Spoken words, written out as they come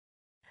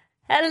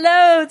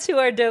Hello to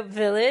our dope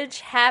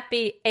village.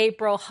 Happy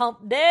April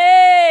hump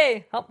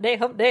day. Hump day,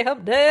 hump day,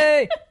 hump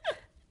day.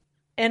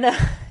 in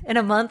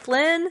a month,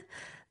 Lynn,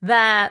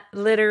 that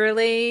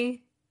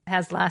literally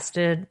has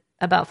lasted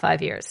about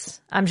 5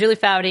 years. I'm Julie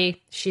Foudy.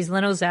 She's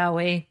Lynn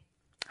Ozawi.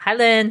 Hi,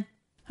 Lynn.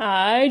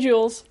 Hi,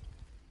 Jules.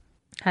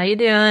 How you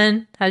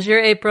doing? How's your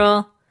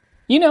April?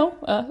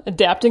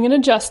 Adapting and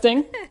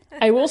adjusting.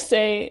 I will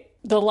say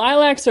the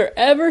lilacs are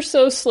ever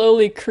so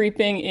slowly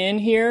creeping in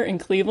here in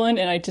Cleveland,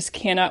 and I just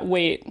cannot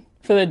wait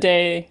for the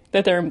day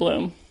that they're in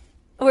bloom.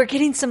 We're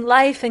getting some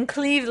life in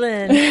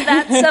Cleveland.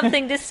 That's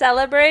something to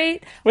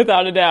celebrate.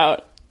 Without a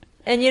doubt.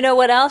 And you know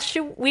what else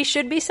we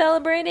should be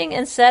celebrating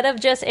instead of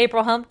just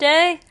April Hump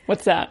Day?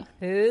 What's that?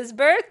 Whose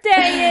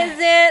birthday is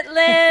it,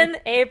 Lynn?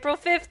 April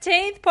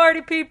 15th,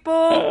 party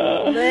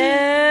people.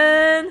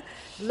 Lynn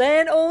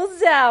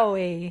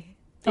Ozawi.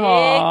 Big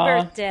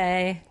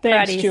birthday.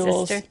 Thanks, Proud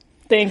Jules. Sister.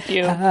 Thank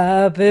you.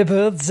 Happy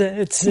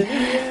birthday to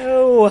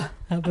you.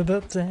 Happy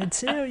birthday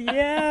to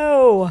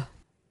you.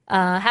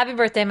 Happy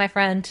birthday, my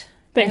friend.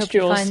 Thanks, I hope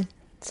Jules. You find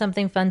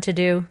something fun to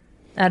do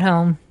at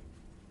home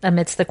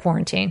amidst the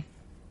quarantine.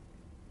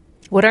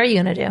 What are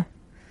you going to do?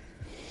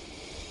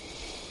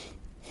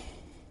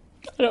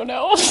 I don't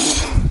know.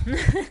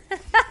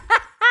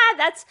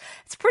 That's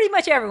pretty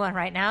much everyone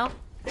right now.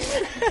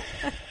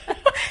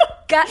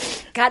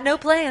 Got no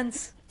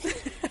plans.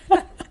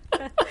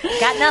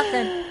 Got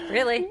nothing.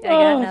 Really? I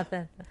got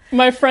nothing.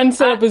 My friend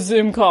set up a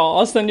Zoom call.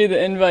 I'll send you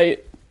the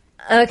invite.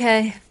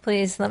 Okay,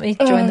 please let me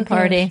join the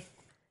party. Gosh.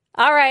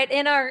 All right,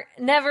 in our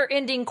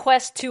never-ending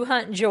quest to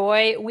hunt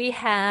joy, we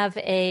have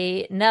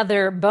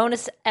another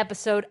bonus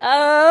episode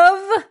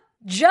of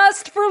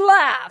Just for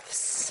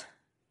Laughs.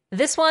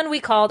 This one we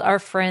called our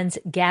friends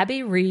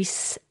Gabby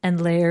Reece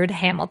and Laird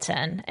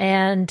Hamilton,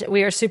 and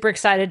we are super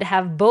excited to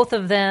have both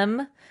of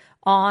them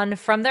on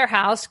from their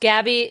house.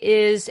 Gabby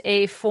is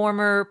a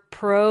former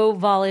pro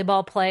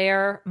volleyball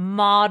player,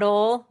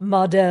 model,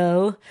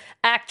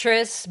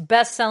 actress,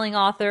 best-selling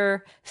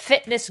author,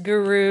 fitness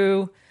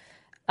guru.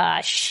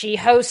 She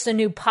hosts a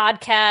new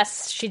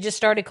podcast she just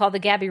started called The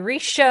Gabby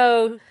Reece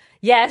Show.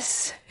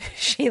 Yes,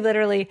 she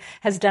literally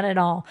has done it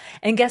all.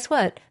 And guess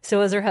what?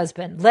 So is her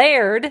husband.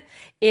 Laird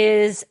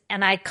is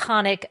an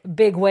iconic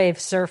big wave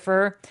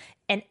surfer,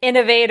 an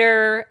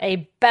innovator,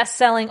 a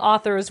best-selling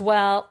author as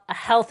well, a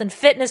health and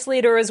fitness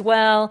leader as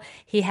well.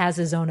 He has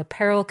his own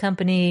apparel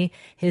company,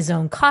 his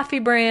own coffee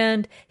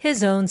brand,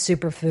 his own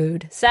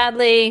superfood.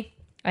 Sadly,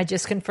 I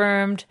just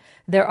confirmed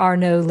there are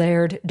no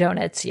Laird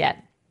donuts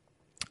yet.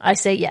 I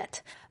say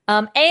yet.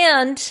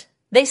 And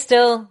they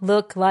still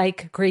look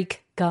like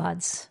Greek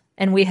gods.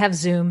 And we have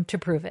Zoom to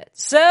prove it.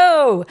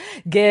 So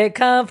get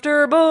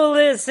comfortable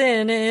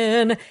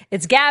listening.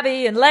 It's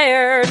Gabby and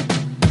Laird.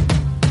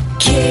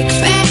 Kick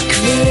back,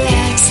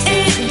 relax,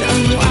 and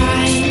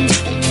unwind.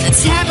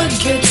 Let's have a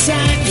good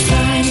time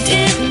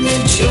finding the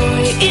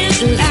joy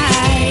in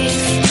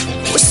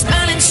life. We're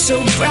smiling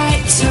so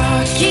bright,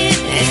 talking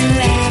and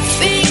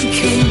laughing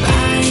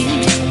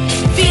combined.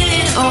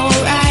 Feeling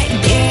alright,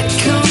 get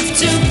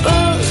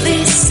comfortable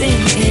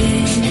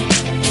listening.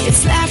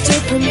 It's laughter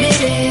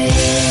permitted.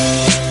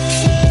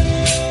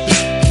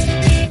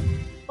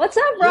 What's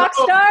up, rock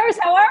stars?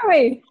 How are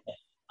we?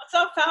 What's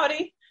up,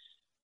 Foudy?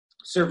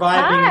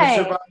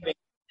 Surviving.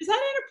 Is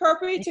that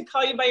inappropriate to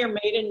call you by your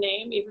maiden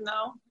name, even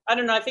though? I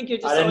don't know. I think you're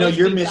just. I don't know.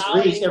 You're Miss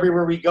Reece.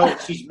 Everywhere we go,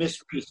 she's Miss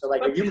Reece. So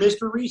like, are you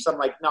Mr. Reece? I'm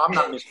like, no, I'm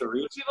not Mr.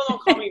 Reece. People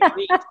don't call me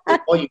Reece. They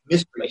call you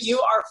Miss Reece. But you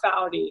are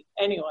Foudy.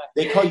 Anyway.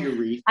 They call you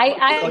Reece.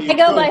 I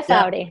go by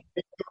Foudy.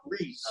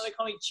 Reece. Oh, they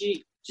call me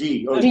G.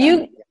 G. Oh, do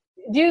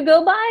you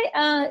go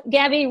by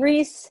Gabby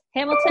Reece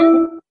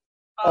Hamilton?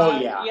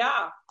 Yeah.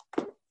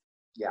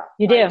 Yeah.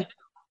 You do.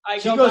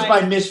 She goes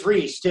by Miss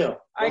Reece too.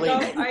 I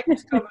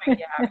just go by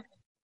Gabby.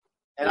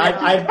 And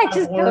I've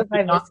learned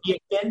to not be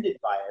offended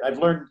by it. I've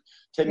learned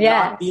to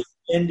not be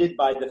offended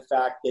by the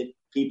fact that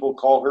people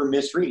call her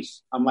Miss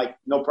Reece. I'm like,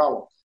 no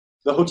problem.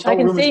 The hotel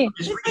room is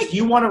Miss Reece. Do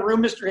you want a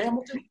room, Mr.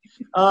 Hamilton?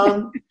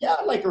 Yeah,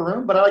 I like a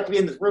room, but I like to be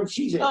in the room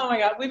she's in. Oh my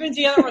God, we've been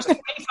together almost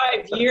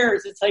 25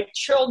 years. It's like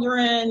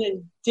children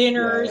and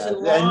dinners and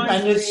laundry.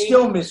 And it's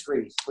still Miss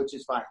Reece, which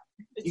is fine.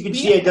 You can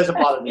see it doesn't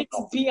bother me.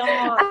 It's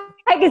beyond.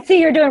 I can see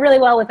you're doing really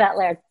well with that,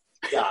 Laird.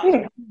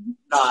 Yeah,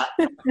 not.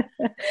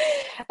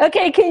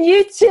 Okay, can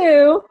you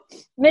two,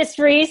 Miss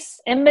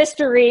Reece and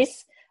Mr.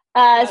 Reece,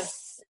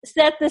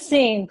 set the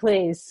scene,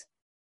 please?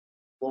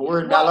 Well,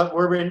 we're in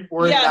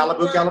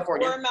Malibu,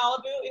 California. We're in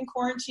Malibu in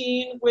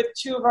quarantine with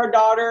two of our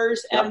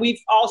daughters, and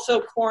we've also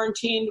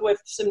quarantined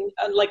with some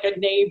like a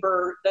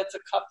neighbor that's a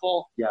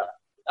couple. Yeah.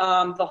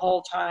 The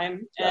whole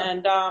time,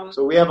 and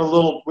so we have a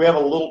little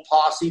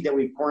posse that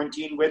we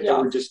quarantine with that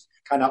we're just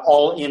kind of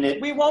all in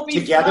it. We won't be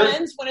together.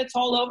 Friends when it's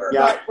all over,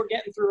 but we're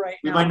getting through right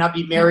now. We might not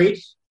be married,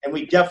 and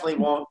we definitely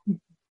won't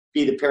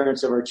be the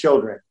parents of our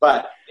children.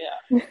 But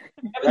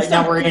right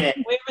now we're in it.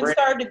 We haven't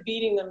started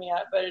beating them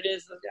yet, but it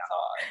is a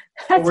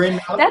thought. We're in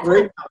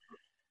Malibu.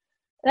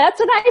 That's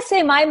what I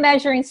say my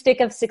measuring stick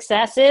of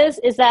success is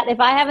that if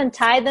I haven't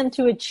tied them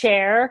to a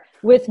chair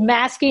with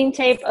masking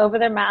tape over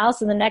their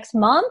mouths in the next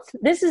month,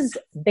 this is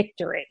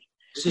victory.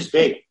 This is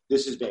big.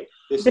 This is big.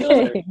 This is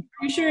Are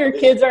you sure your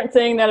kids aren't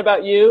saying that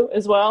about you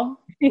as well?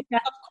 Yeah,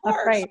 of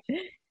course. Right.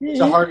 It's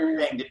a hard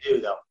thing to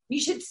do, though.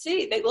 You should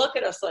see. They look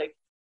at us like,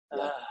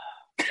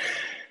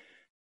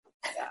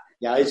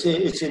 Yeah, it's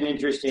an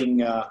interesting,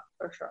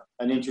 for sure.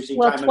 an interesting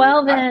well, time.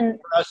 12 and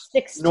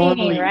 16,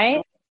 normally,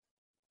 right?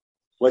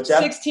 What's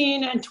that?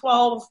 16 and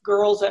 12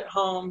 girls at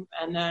home,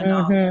 and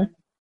then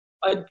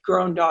a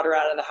grown daughter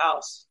out of the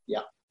house.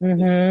 Yeah.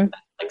 Mm-hmm.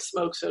 Like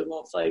smoke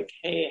signals, like,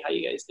 hey, how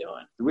you guys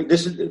doing?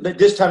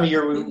 This time of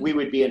year we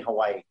would be in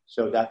Hawaii,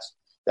 so that's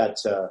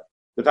the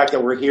fact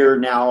that we're here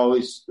now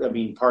is, I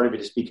mean, part of it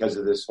is because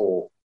of this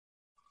whole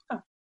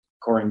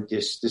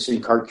this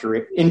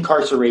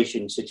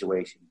incarceration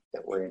situation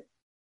that we're in.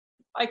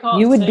 I call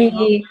you it would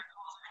be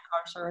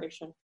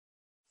incarceration.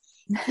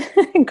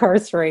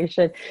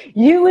 Incarceration.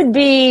 You would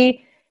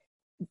be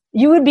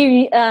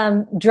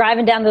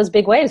driving down those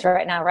big waves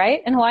right now,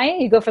 right? In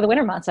Hawaii, you go for the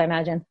winter months, I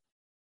imagine.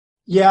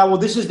 Yeah, well,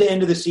 this is the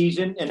end of the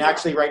season, and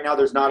actually, right now,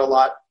 there's not a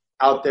lot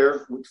out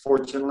there,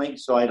 fortunately,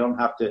 so I don't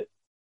have to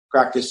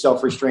practice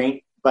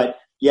self-restraint. But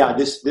yeah,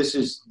 this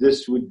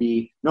would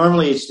be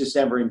normally it's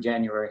December and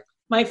January.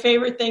 My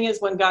favorite thing is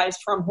when guys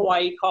from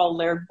Hawaii call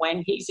Laird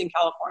when he's in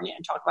California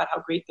and talk about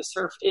how great the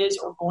surf is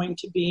or going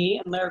to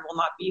be, and Laird will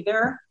not be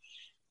there.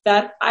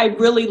 That I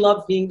really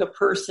love being the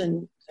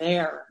person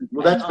there.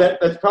 Well,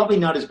 that's probably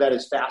not as bad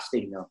as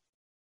fasting, though.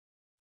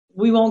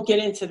 We won't get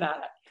into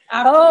that.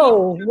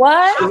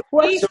 What? So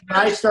when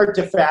I start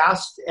to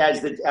fast,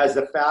 as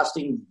the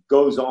fasting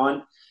goes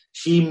on,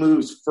 she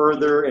moves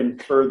further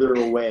and further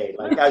away.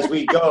 Like as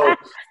we go,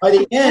 by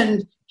the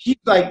end, she's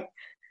like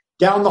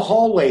down the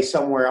hallway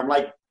somewhere. I'm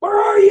like, "Where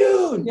are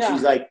you?" And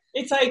she's like,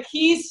 "It's like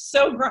he's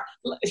so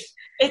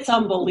it's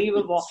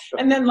unbelievable."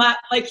 And then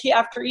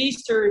after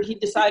Easter, he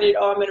decided,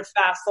 "Oh, I'm going to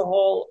fast the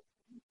whole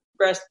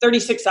rest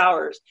 36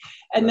 hours."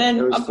 And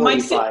then my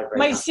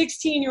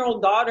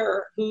 16-year-old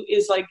daughter, who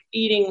is like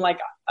eating like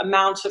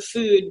amounts of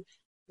food,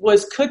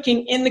 was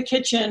cooking in the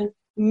kitchen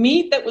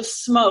meat that was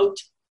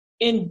smoked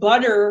in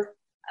butter,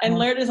 and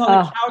Laird is on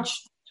the couch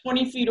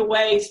 20 feet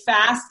away,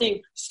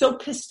 fasting, still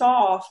pissed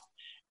off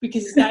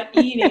because he's not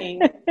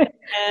eating.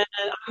 And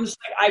I'm just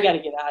like, I got to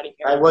get out of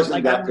here. I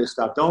wasn't that pissed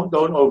off. Don't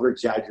over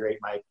exaggerate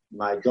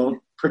my.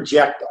 Don't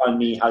project on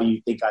me how you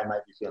think I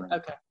might be feeling.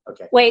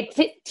 Okay. Wait,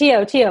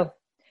 Tio.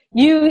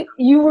 You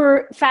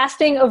were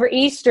fasting over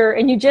Easter,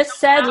 and you just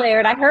said,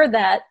 Laird, I heard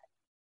that.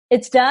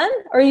 It's done,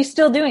 or are you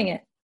still doing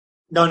it?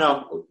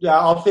 No. Yeah,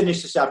 I'll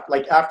finish this up.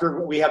 Like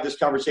after we have this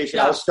conversation,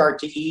 I'll start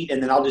to eat,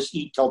 and then I'll just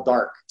eat till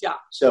dark. Yeah.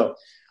 So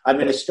I'm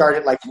going to start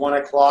at like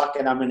 1:00,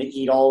 and I'm going to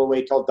eat all the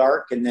way till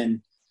dark, and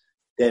then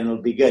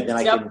it'll be good.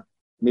 Then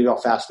maybe I'll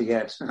fast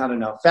again. I don't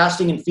know.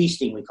 Fasting and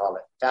feasting, we call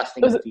it.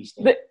 Fasting and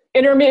feasting. The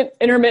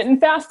intermittent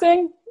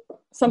fasting?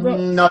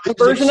 Something? No, a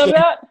version of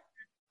that?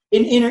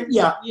 But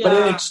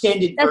an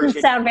extended version.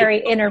 Doesn't sound very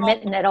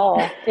intermittent at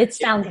all. It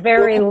sounds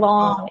very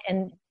long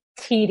and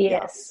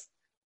tedious.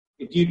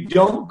 If you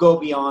don't go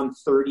beyond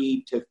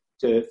 30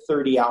 to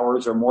 30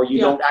 hours or more, you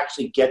don't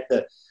actually get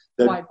the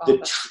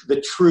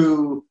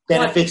true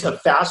benefits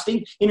of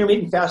fasting.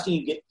 Intermittent fasting,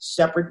 you get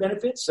separate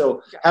benefits.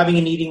 So having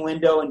an eating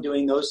window and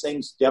doing those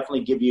things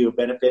definitely give you a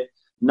benefit.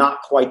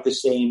 Not quite the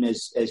same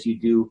as you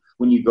do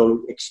when you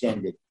go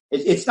extended.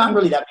 It's not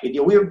really that big a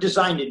deal. We were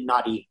designed to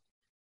not eat.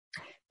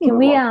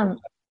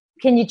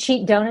 Can you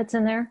cheat donuts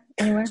in there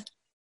anywhere?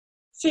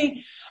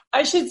 See,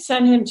 I should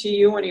send him to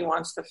you when he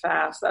wants to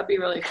fast. That'd be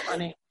really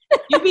funny.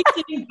 You'd be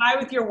sitting by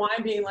with your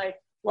wine being like,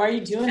 why are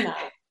you doing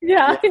that?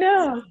 Yeah, I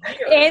know.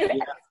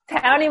 And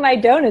pounding my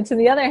donuts in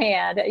the other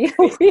hand. I'm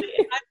always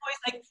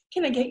like,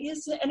 can I get you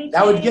anything?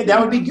 That would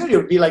be good. It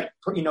would be like,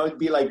 it'd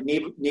be like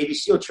Navy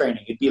SEAL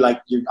training. It'd be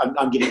like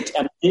I'm getting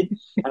tempted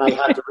and I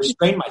have to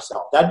restrain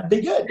myself. That'd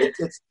be good.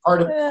 It's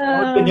part of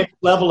the next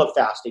level of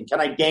fasting. Can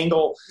I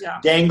dangle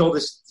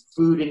this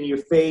food in your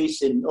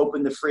face and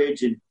open the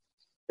fridge, and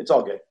it's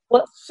all good.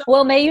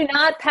 Well, may you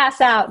not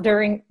pass out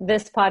during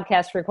this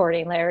podcast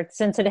recording, Laird,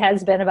 since it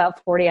has been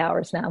about 40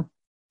 hours now.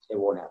 It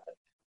won't happen.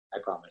 I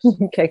promise.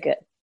 Okay, good.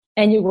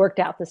 And you worked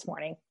out this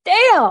morning.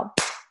 Damn!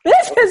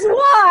 This is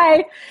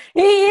why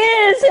he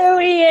is who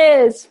he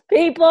is,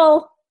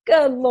 people.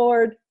 Good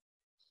Lord.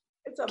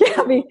 It's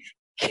exhausting.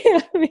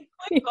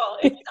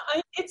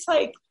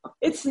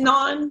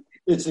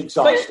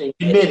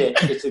 Admit it.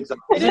 It's exhausting.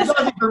 It's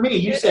exhausting for me.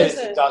 You said it's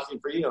exhausting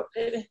for you.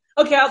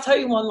 Okay, I'll tell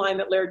you one line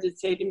that Laird did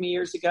say to me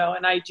years ago,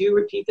 and I do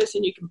repeat this,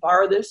 and you can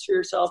borrow this for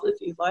yourself if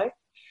you'd like.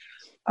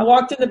 I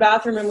walked in the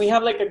bathroom, and we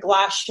have like a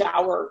glass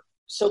shower.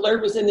 So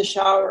Laird was in the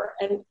shower,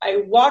 and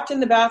I walked in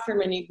the bathroom,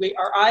 and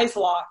our eyes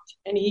locked,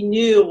 and he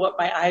knew what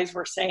my eyes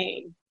were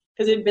saying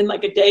because it had been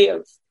like a day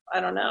of, I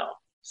don't know,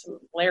 some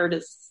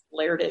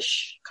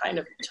Lairdish kind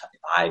of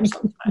vibe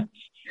sometimes.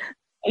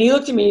 And he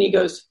looked at me and he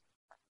goes,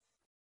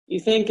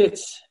 "You think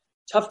it's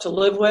tough to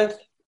live with?"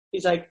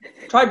 He's like,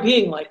 "Try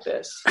being like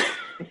this."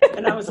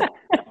 And I was like,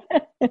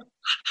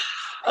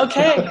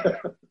 okay.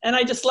 And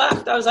I just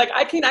left. I was like,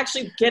 I can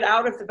actually get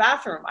out of the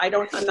bathroom. I'm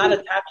not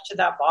attached to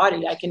that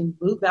body. I can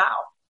move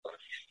out.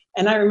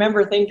 And I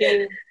remember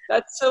thinking,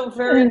 that's so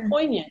very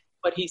poignant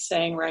what he's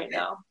saying right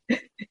now.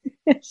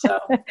 So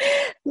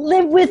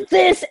live with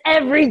this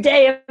every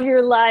day of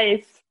your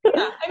life.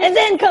 And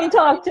then come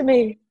talk to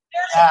me.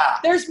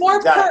 There's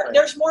more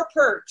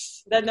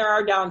perks than there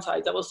are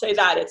downsides. I will say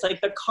that. It's like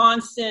the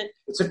constant.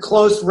 It's a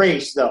close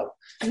race, though.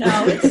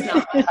 No, it's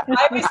not.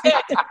 I always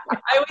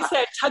say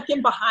I tuck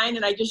in behind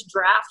and I just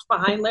draft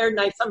behind Laird,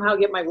 and I somehow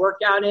get my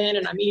workout in,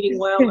 and I'm eating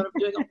well and I'm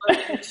doing all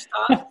that new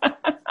stuff.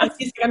 And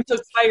he's like, I'm so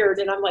tired,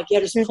 and I'm like, yeah,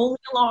 just pull me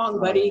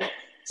along, buddy.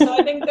 So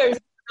I think there's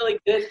really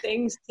good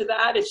things to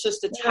that. It's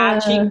just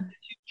attaching the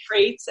two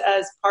traits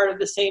as part of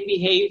the same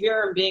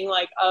behavior and being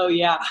like, oh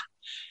yeah.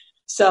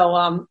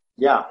 So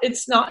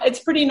it's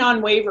pretty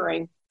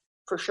non-wavering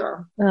for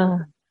sure.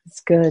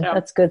 That's good. Yeah.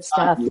 That's good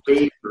stuff.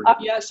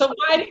 So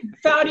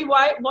Foudy,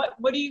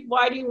 why do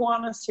you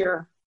want us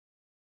here?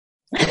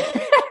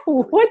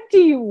 What do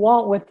you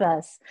want with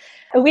us?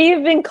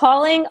 We've been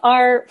calling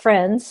our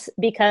friends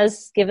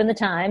because, given the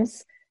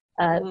times,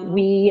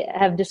 we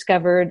have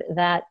discovered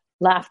that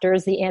laughter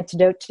is the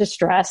antidote to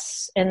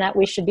stress, and that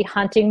we should be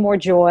hunting more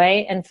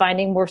joy and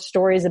finding more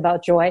stories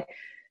about joy.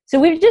 So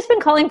we've just been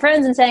calling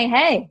friends and saying,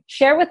 hey,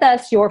 share with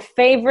us your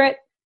favorite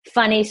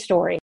funny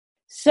story.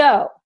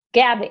 So,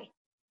 Gabby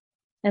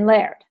and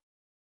Laird,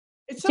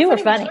 you were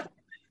funny.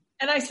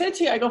 And I said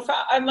to you,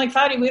 I'm like,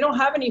 Foudy, we don't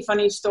have any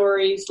funny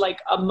stories like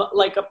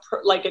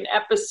an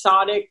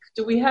episodic.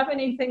 Do we have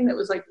anything that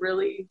was like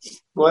really?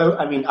 Well,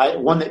 I mean,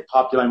 one that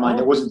popped in my mind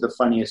that wasn't the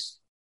funniest.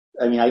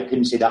 I mean, I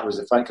couldn't say that was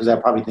the fun because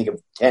I'll probably think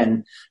of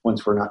 10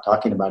 once we're not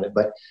talking about it.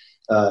 But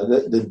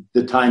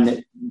the time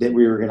that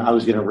we're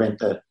going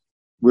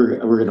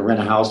to rent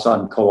a house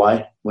on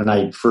Kauai when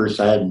I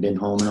hadn't been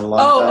home in a long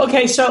time. Oh,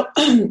 okay. So,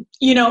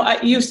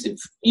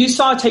 you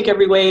saw Take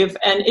Every Wave,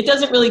 and it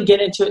doesn't really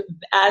get into it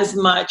as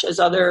much as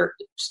other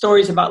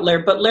stories about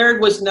Laird, but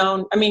Laird was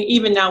known. I mean,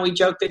 even now we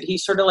joke that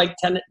he's sort of like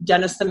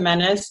Dennis the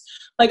Menace.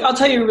 Like, I'll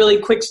tell you a really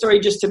quick story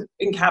just to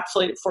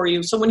encapsulate it for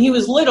you. So when he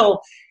was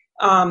little,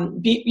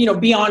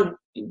 beyond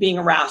being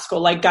a rascal,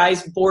 like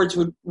guys' boards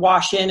would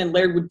wash in and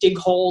Laird would dig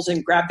holes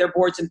and grab their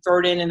boards and throw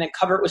it in and then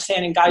cover it with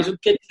sand, and guys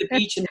would get to the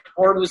beach and the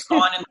board was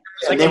gone.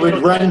 And they would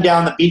run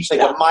down the beach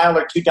like a mile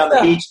or two down the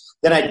beach.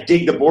 Then I'd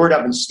dig the board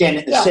up and stand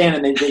in the sand,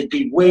 and then they'd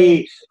be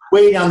way,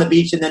 way down the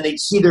beach, and then they'd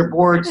see their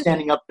board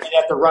standing up and they'd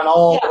have to run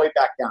all the way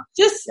back down.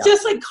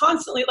 Just like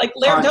constantly, like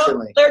Laird,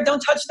 don't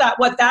touch that.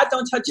 What, that?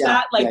 Don't touch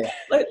that. Like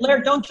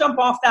Laird, don't jump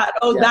off that.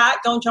 Oh, that,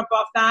 don't jump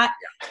off that.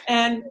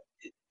 And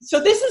so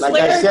this is like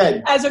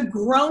Laird as a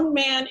grown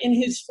man in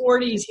his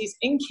 40s. He's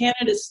in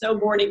Canada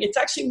snowboarding. It's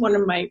actually one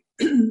of my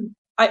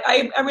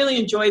I really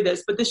enjoy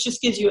this, but this just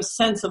gives you a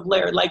sense of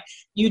Laird. Like,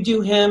 you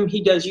do him,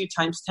 he does you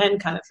times 10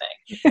 kind of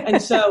thing.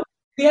 And so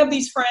we have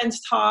these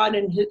friends, Todd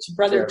and his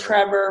brother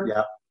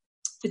Trevor,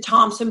 the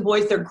Thompson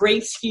boys. They're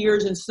great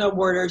skiers and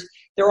snowboarders.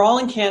 They're all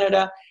in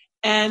Canada,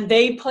 and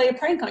they play a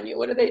prank on you.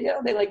 What do?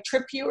 They like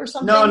trip you or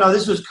something? No,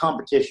 this was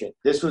competition.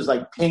 This was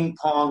like ping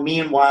pong, me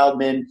and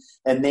Wildman,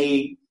 and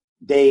they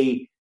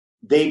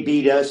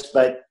beat us,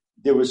 but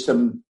there was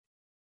some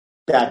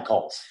bad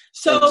calls.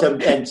 So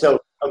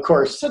of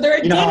course, so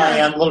they're how I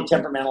am, a little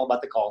temperamental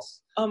about the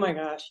calls. Oh my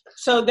gosh!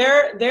 So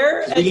they're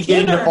we can get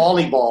into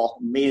volleyball,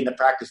 me and the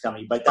practice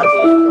dummy, but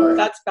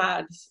that's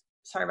bad.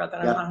 Sorry about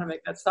that. I don't know how to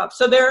make that stop.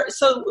 So Laird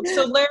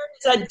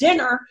is at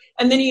dinner,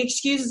 and then he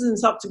excuses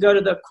himself to go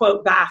to the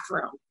quote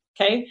bathroom.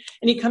 Okay,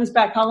 and he comes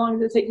back. How long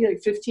did it take you?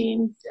 Like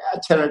 15? Yeah,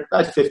 10 or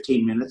about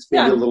 15 minutes.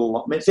 Maybe a little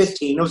long.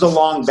 15. It was a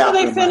long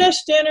bathroom. So they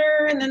finished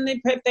dinner, and then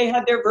they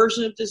had their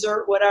version of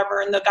dessert,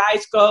 whatever. And the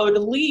guys go to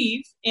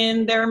leave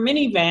in their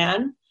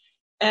minivan.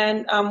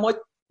 And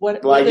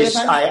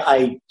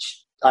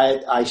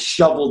I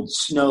shoveled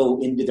snow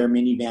into their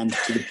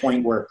minivan to the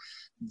point where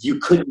you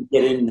couldn't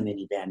get in the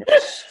minivan. It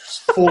was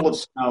full of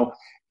snow.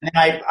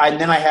 And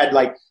then I had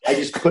I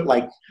just put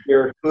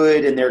their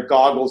hood and their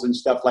goggles and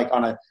stuff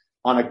on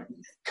a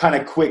kind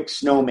of quick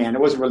snowman.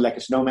 It wasn't really like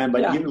a snowman,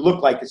 but it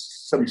looked like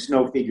some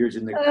snow figures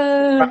in the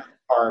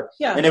car.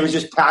 Yeah. And it was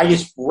I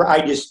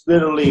just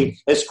literally,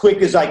 as quick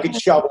as I could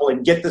shovel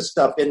and get the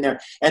stuff in there.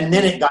 And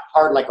then it got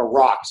hard like a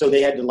rock. So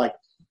they had to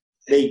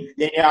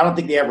I don't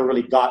think they ever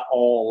really got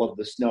all of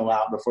the snow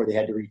out before they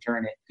had to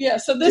return it. Yeah.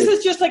 So this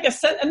is just like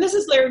and this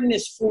is Laird in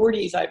his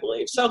 40s, I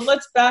believe. So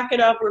let's back it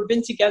up. We've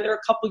been together a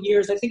couple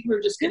years. I think we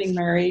were just getting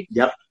married.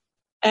 Yep.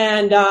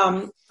 And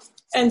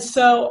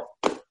so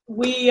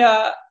we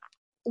go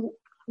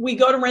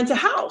to rent a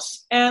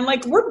house, and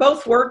we're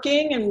both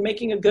working and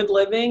making a good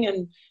living,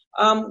 and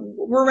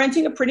we're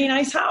renting a pretty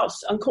nice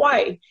house on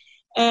Kauai.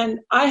 And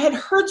I had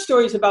heard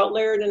stories about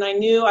Laird, and I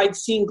knew I'd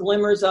seen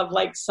glimmers of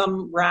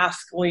some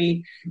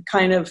rascally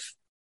kind of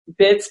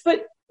bits,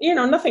 but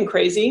nothing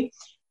crazy.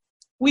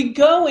 We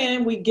go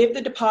in, we give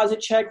the deposit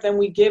check, then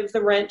we give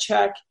the rent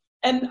check.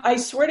 And I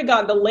swear to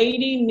God, the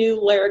lady knew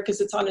Laird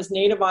because it's on his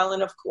native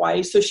island of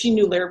Kauai. So she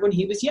knew Laird when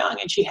he was young,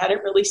 and she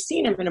hadn't really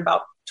seen him in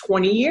about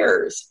 20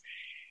 years.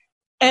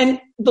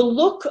 And the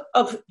look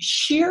of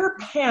sheer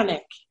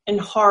panic and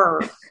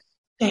horror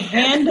to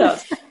hand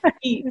us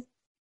to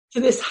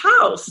this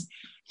house.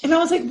 And I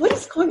was like, what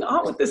is going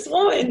on with this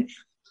woman?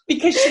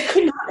 Because she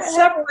could not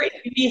separate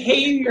the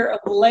behavior of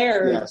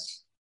Laird.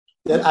 Yes.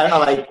 I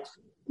like,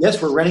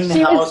 yes, we're renting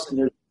the house and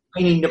there's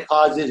cleaning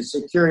deposit and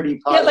security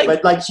deposit,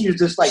 but like she was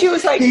just like, she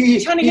was like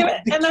trying to give it,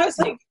 and I was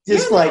like,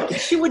 just like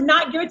she would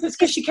not give it to us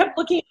because she kept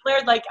looking at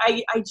Laird like,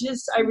 I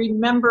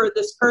remember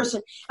this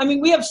person. I mean,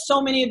 we have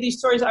so many of these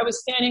stories. I was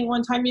standing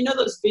one time, you know,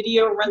 those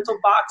video rental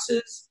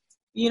boxes,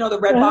 you know, the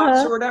red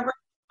box or whatever.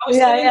 I was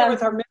standing there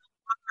with our middle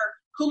daughter,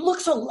 who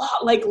looks a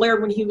lot like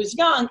Laird when he was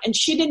young, and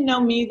she didn't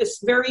know me, this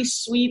very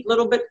sweet,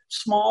 little bit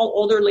small,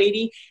 older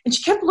lady, and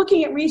she kept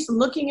looking at Reese and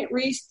looking at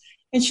Reese.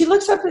 And she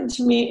looks up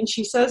into me and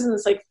she says in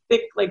this like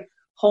thick, like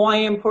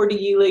Hawaiian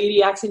Portuguese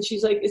lady accent,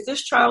 she's like, is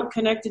this child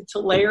connected to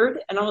Laird?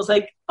 And I was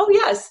like, oh,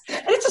 yes.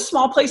 And it's a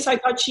small place. So I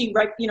thought she,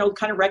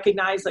 kind of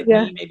recognized like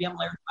me, maybe I'm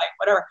Laird's wife,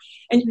 whatever.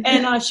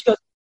 And she goes,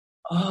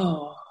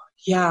 oh,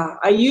 yeah.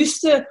 I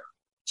used to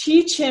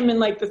teach him in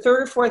like the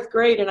 3rd or 4th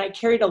grade and I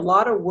carried a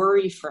lot of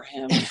worry for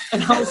him.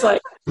 And I was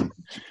like,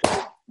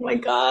 oh my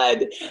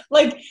God,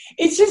 like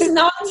it's just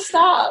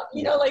nonstop,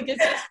 you know, like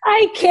it's just,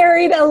 I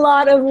carried a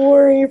lot of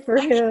worry for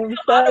him.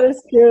 That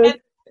is good.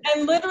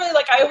 And literally,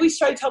 like I always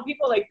try to tell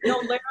people, like, you know,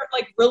 Laird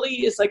like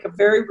really is like a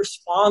very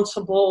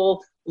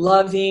responsible,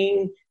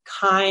 loving,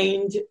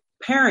 kind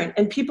parent.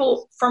 And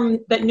people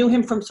that knew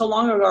him from so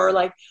long ago are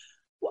like,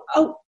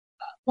 oh,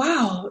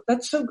 wow,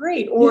 that's so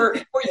great. Or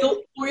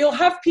you'll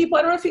have people,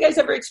 I don't know if you guys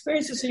ever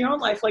experienced this in your own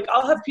life. Like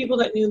I'll have people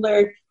that knew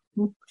Laird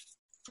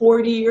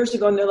 40 years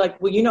ago and they're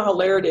like, well, you know how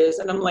Laird is.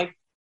 And I'm like,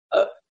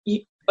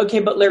 okay,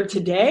 but Laird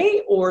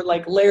today or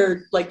like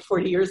Laird like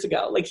 40 years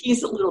ago? Like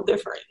he's a little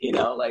different, you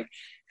know, like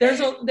there's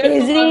a lot of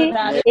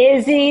that.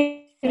 Is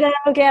he though,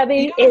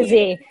 Gabby? Yeah, is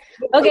he?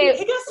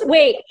 Okay,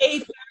 wait.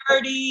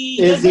 8:30.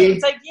 Is he?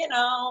 It's like, you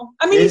know,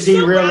 I mean, is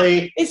he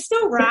really? It's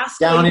still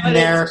raspy. Down in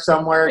there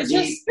somewhere. It's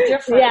just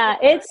different. Yeah,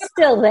 it's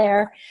still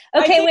there.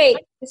 Okay, wait.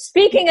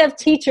 Speaking of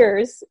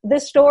teachers,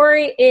 the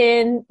story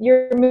in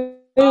your movie,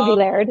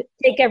 Laird,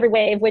 Take Every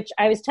Wave, which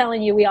I was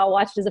telling you we all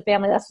watched as a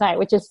family last night,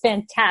 which is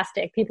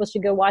fantastic. People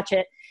should go watch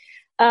it.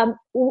 The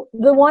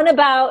one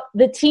about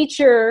the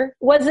teacher,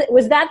 was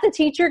that the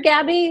teacher,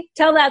 Gabby?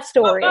 Tell that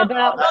story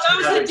about. No, that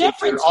was a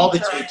different teacher. All the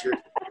teachers.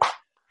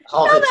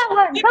 Tell that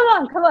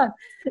one. Come on.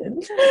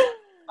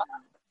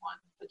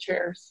 The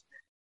chairs.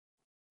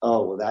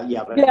 Oh, well, that,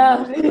 yeah. But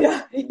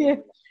Yeah.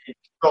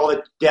 Throw all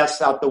the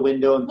desks out the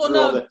window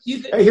and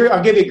Here,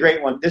 I'll give you a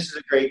great one. This is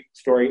a great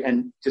story,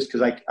 and just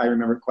because I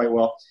remember it quite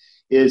well,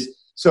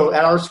 so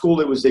at our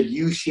school, it was a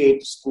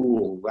U-shaped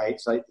school, right?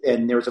 So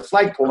and there was a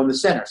flagpole in the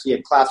center. So you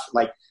had class,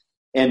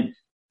 and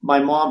my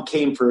mom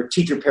came for a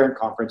teacher-parent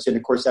conference, and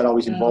of course that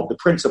always involved the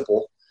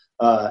principal,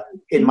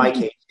 in my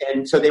case.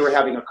 And so they were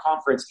having a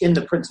conference in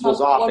the principal's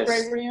office. What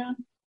grade were you in?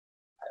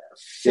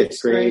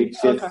 Fifth grade.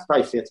 Probably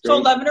 5th grade. So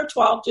 11 or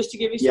 12, just to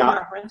give you some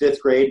reference. 5th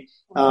grade.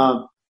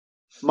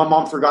 My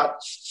mom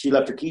forgot she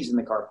left her keys in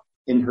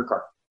her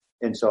car.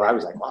 And so I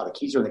was like, wow, the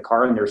keys are in the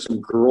car. And there were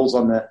some girls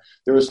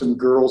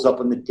up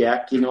on the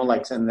deck, you know,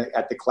 like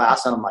at the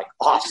class. And I'm like,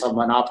 awesome,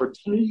 an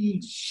opportunity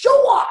to show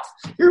off.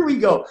 Here we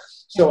go.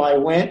 So I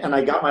went and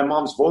I got my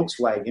mom's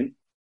Volkswagen,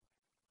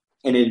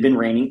 and it had been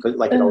raining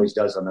like it always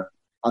does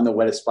on the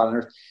wettest spot on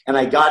earth. And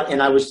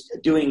I was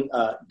doing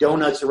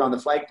donuts around the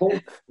flagpole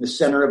in the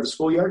center of the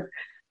schoolyard,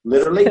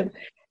 literally.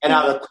 And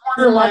out of the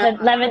corner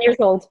 11 years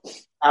old.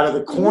 Out of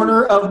the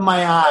corner of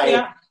my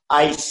eye,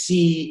 I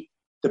see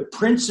the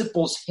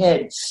principal's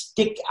head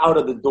stick out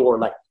of the door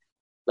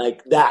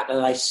like that.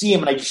 And I see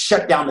him and I just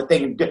shut down the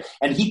thing.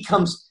 And he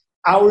comes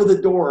out of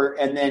the door.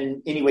 And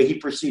then anyway, he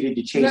proceeded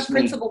to chase me.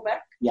 Principal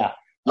Beck? Yeah.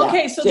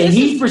 Okay. So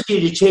he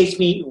proceeded to chase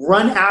me,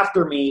 run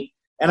after me.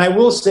 And I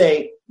will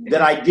say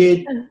that I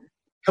did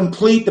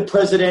complete the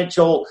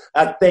presidential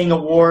thing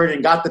award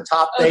and got the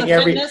top thing.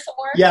 The fitness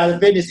award? Yeah, the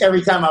fitness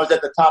every time I was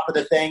at the top of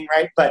the thing,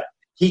 right? But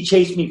he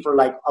chased me for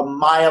like a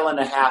mile and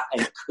a half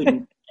and couldn't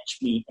catch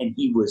me. And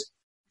he was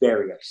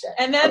very upset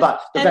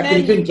about the fact that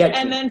he couldn't catch me.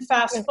 And then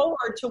fast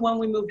forward to when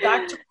we moved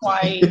back to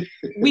Hawaii,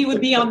 we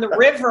would be on the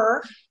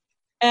river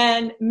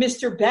and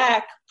Mr.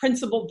 Beck,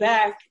 Principal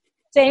Beck.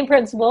 Same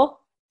principal.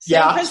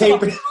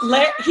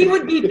 He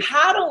would be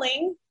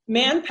paddling,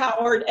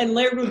 man-powered, and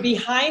Laird would be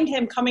behind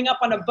him coming up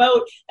on a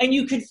boat, and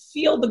you could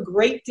feel the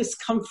great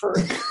discomfort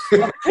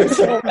of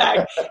Principal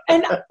Beck.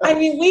 And, I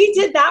mean, we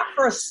did that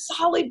for a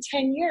solid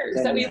 10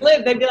 years that we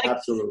lived. They'd be like,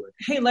 absolutely.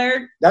 Hey,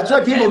 Laird. That's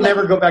why people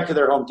never go back to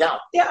their hometown.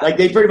 Yeah. Like,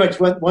 they pretty much,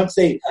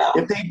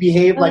 if they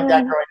behave like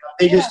that growing up,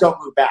 they just don't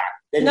move back.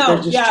 They're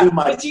just too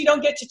much. But you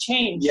don't get to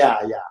change.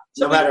 Yeah.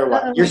 So no matter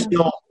what. You're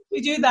still.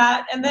 We do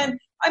that. And then,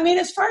 I mean,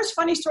 as far as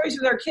funny stories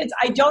with our kids,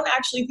 I don't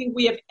actually think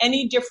we have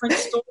any different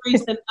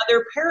stories than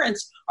other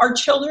parents. Our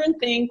children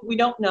think we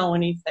don't know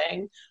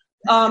anything.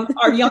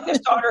 Our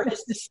youngest daughter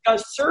has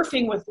discussed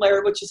surfing with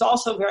Laird, which is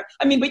also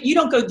but you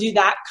don't go do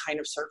that kind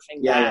of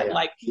surfing.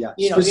 Like,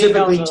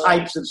 specifically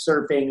types of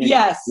surfing.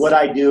 And what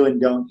I do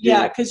and don't do.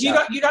 Yeah. Cause you're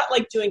not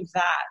like doing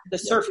the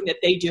surfing that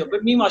they do.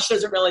 But meanwhile, she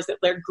doesn't realize that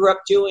Laird grew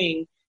up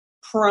doing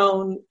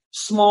prone,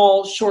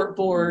 small,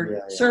 shortboard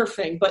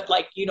surfing, but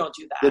like you don't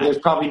do that. There's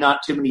probably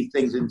not too many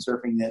things in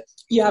surfing that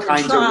you haven't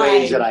kinds tried. Of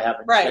ways that I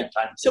haven't spent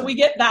time. So we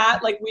get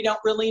that, like we don't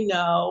really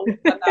know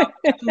about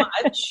too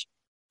much.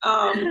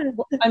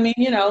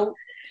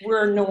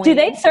 We're annoying. Do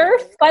they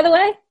surf, by the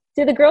way?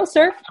 Do the girls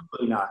surf?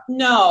 Absolutely not.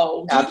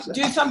 No.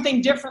 Do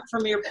something different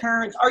from your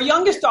parents. Our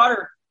youngest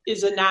daughter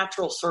is a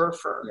natural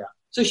surfer. Yeah.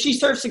 So she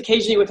surfs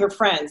occasionally with her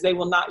friends. They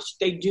will not.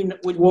 They do.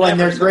 Would well, never and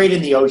they're great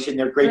in the ocean.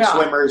 They're great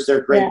swimmers.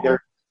 They're great. Yeah.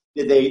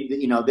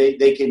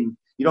 They can.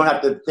 You don't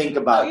have to think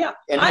about.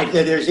 And if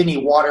there's any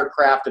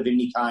watercraft of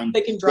any kind,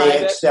 they can drive.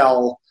 They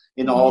excel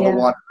in all the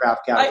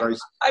watercraft categories.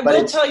 I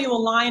will tell you a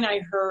line I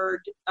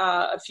heard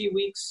a few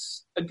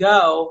weeks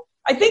ago.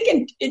 I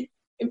think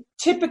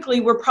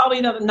typically we're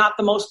probably not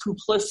the most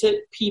complicit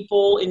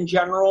people in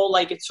general.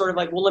 Like it's sort of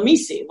like, well, let me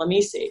see.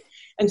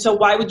 And so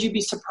why would you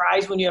be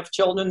surprised when you have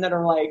children that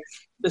are like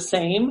the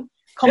same,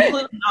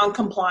 completely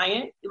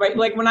non-compliant, right?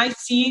 Like when I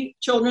see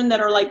children that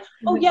are like,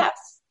 oh yes,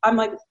 I'm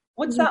like,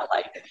 what's that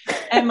like?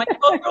 And my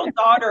 12-year-old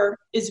daughter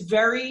is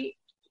very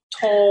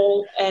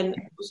tall and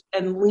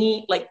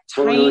lean, like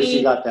tiny.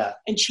 She got that.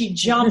 And she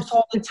jumps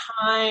all the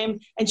time.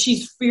 And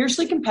she's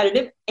fiercely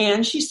competitive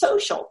and she's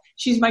social.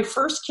 She's my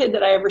first kid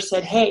that I ever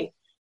said, hey,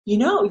 you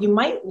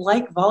might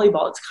like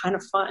volleyball. It's kind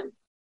of fun.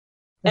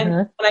 And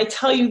when I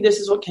tell you, this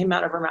is what came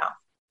out of her mouth.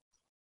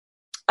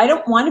 I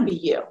don't want to be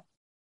you.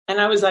 And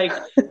I was like,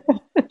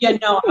 I'm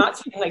not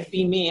saying like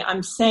be me.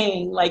 I'm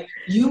saying like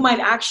you might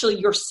actually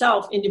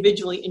yourself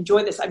individually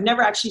enjoy this. I've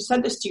never actually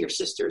said this to your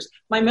sisters.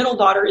 My middle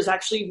daughter is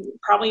actually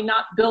probably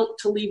not built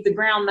to leave the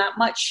ground that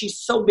much. She's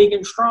so big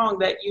and strong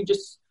that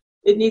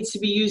it needs to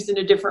be used in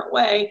a different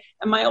way.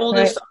 And my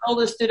oldest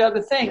did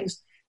other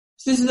things.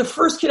 So this is the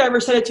first kid I ever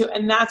said it to.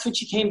 And that's what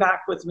she came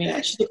back with me.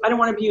 She's like, I don't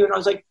want to be you. And I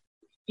was like,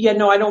 I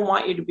don't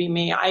want you to be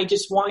me. I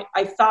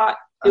thought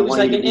it was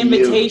like an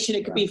invitation.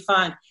 It could be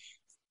fun.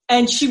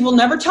 And she will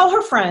never tell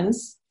her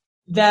friends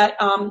that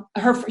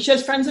she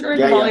has friends that are in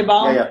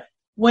volleyball. Yeah.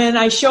 When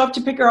I show up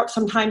to pick her up,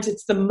 sometimes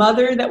it's the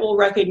mother that will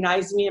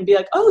recognize me and be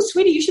like, oh,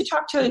 sweetie, you should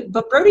talk to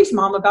Brody's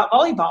mom about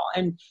volleyball.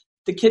 And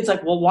the kid's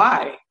like, well,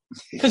 why?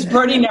 Because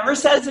Brody never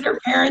says that her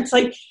parents,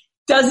 like,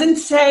 doesn't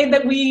say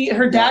that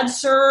her dad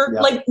served,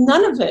 like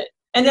none of it.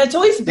 And that's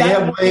always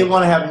bad. They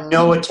want to have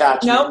no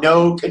attachment,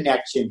 no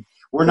connection.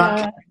 We're not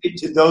connected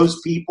to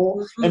those people.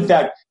 Mm-hmm. In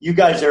fact, you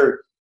guys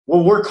are,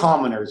 we're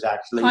commoners,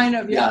 actually. Kind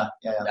of, yeah.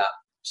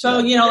 So,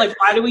 like,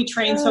 why do we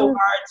train so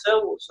hard?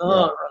 So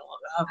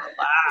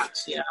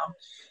relax,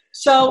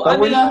 So, but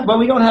we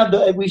don't have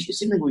it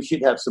seems like we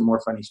should have some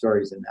more funny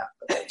stories than that.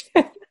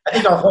 But I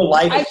think our whole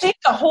life. I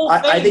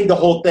think the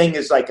whole thing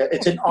is like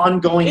it's an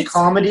ongoing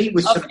comedy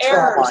with some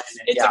errors. Trauma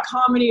in it. It's a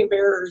comedy of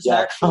errors,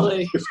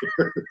 actually.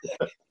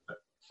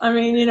 I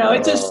mean,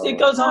 it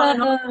goes on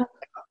and on.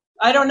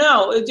 I don't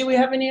know. Do we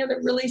have any other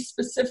really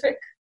specific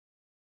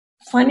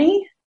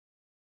funny?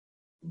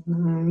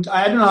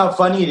 I don't know how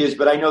funny it is,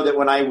 but I know that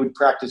when I would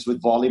practice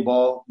with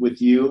volleyball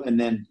with you, and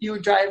then you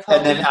would drive home,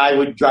 and then I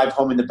would drive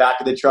home in the back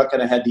of the truck,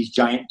 and I had these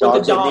giant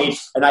dogs,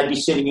 and I'd be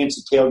sitting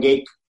against the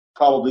tailgate,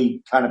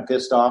 probably kind of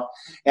pissed off,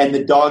 and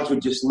the dogs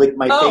would just lick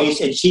my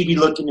face, and she'd be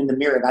looking in the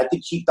mirror, and I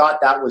think she thought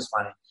that was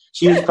funny.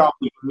 She was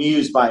probably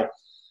amused by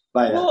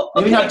that. Well,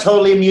 maybe not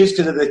totally amused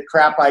because of the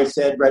crap I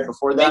said right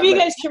before that. Maybe you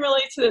guys can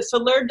relate to this. So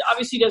Laird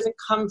obviously doesn't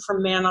come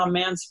from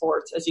man-on-man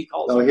sports, as he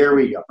calls it. Oh, here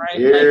we go.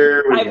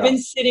 Right? I've been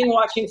sitting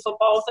watching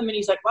football with him, and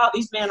he's like, wow,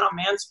 these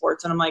man-on-man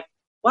sports. And I'm like,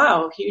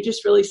 wow, you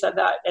just really said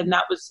that. And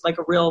that was like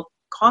a real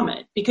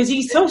comment. Because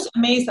he's so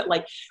amazed that,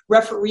 like,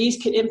 referees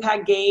can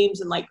impact games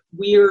and, like,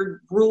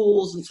 weird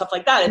rules and stuff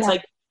like that. It's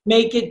like,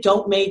 make it,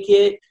 don't make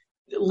it,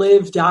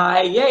 live,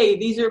 die. Yay,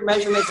 these are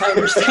measurements I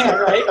understand,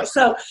 right?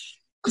 So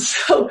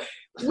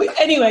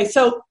anyway,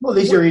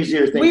 these are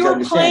easier things. We were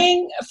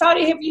playing.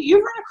 Foudy, have you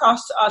run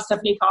across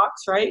Stephanie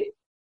Cox, right?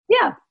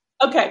 Yeah.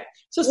 Okay,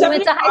 so we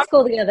went to high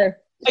school together.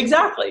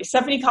 Exactly.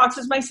 Stephanie Cox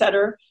is my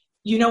setter.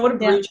 You know what a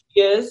brute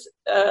she is,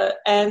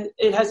 and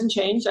it hasn't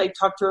changed. I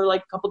talked to her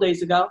like a couple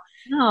days ago,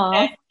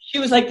 and she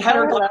was like, had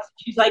her glass.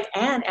 She's like,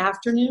 and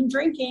afternoon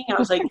drinking. I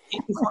was like,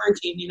 in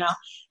quarantine,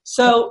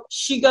 So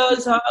she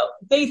goes,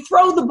 they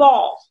throw the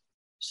ball.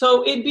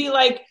 So it'd be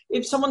like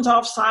if someone's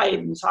offside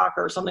in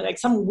soccer or something, like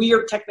some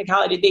weird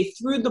technicality. They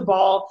threw the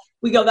ball.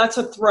 We go, that's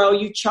a throw.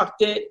 You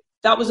chucked it.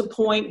 That was a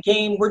point.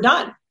 Game. We're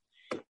done.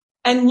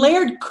 And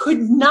Laird could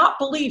not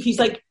believe. He's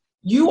like,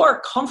 you are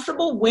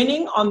comfortable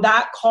winning on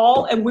that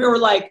call? And we were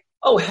like,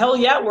 oh, hell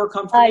yeah, we're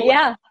comfortable.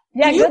 Yeah,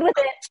 good with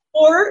it.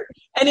 Sport,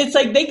 and it's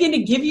like they get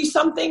to give you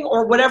something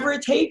or whatever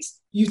it takes,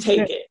 you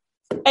take it.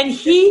 And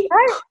he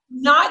could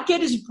not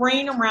get his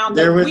brain around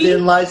that.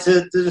 Within lies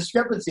the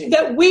discrepancy.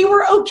 That we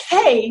were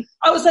okay.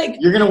 I was like,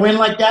 you're going to win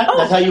like that? Oh.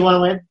 That's how you want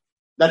to win?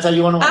 That's how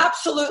you want to win?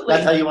 Absolutely.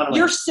 That's how you want to win?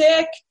 You're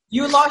sick.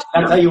 You lost.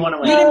 That's how you want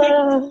to win. You're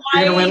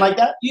going to win like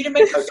that? You didn't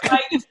make the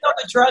fight. You failed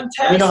the drug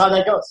test. You know how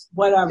that goes.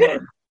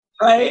 Whatever.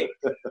 Right?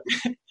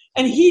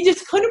 And he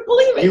just couldn't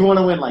believe it. You want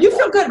to win like you that.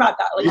 You feel good about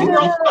that. Like, you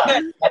feel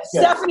good.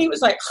 Stephanie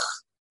was like...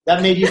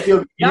 That made you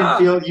feel,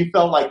 you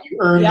felt like you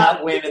earned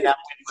that win, and that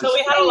win was... So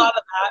we had a lot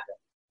of that.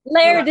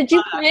 Laird, did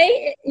you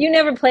play? You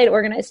never played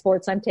organized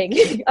sports. I'm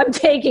taking.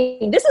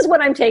 This is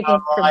what I'm taking.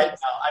 I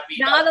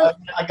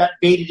got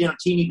baited in a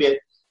teeny bit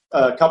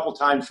a couple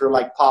times for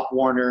like Pop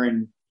Warner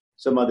and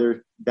some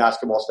other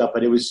basketball stuff,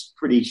 but it was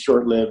pretty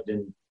short-lived,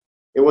 and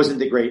it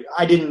wasn't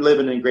I didn't live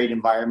in a great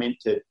environment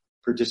to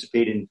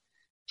participate in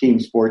team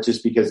sports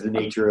just because of the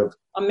nature of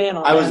a man.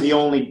 I was the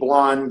only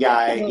blonde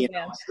guy,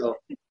 so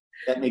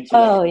that makes you.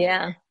 Oh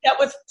yeah. Yeah,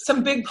 with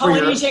some big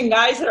Polynesian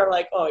guys that are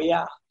like, oh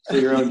yeah. For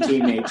your own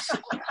teammates.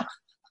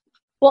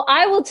 Well,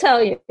 I will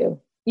tell you,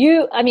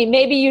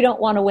 maybe you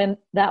don't want to win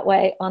that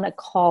way on a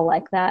call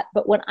like that,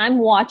 but when I'm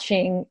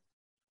watching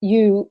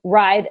you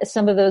ride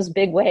some of those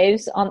big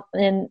waves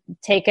and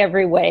take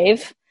every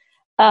wave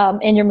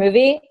in your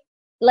movie,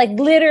 like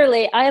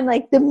literally, I am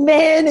like, the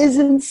man is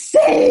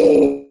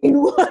insane.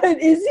 What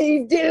is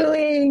he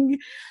doing?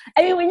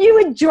 I mean, when you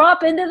would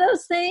drop into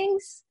those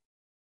things,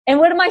 and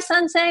what did my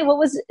son say?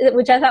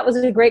 Which I thought was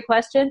a great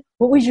question.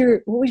 What was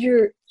your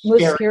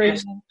most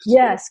scariest?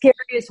 Yeah,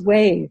 scariest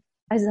wave.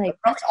 I was like,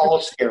 it's all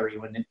scary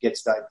when it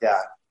gets like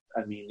that.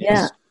 I mean,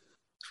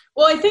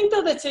 Well, I think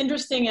though that's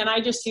interesting, and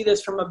I just see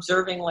this from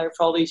observing Laird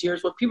for all these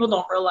years. What people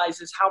don't realize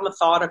is how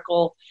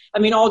methodical. I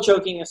mean, all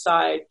joking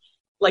aside,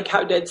 like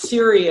how dead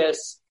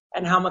serious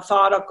and how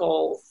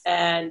methodical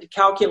and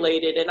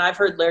calculated. And I've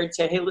heard Laird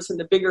say, hey, listen,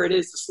 the bigger it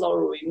is, the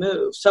slower we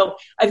move. So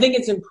I think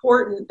it's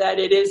important that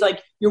it is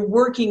like you're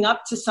working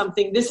up to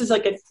something. This is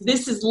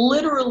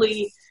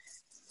literally,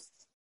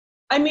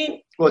 I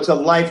mean. Well, it's a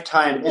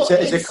lifetime.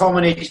 It's a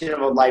culmination of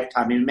a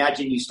lifetime. I mean,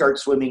 imagine you start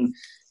swimming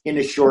in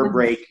a shore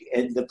break.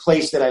 And the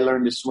place that I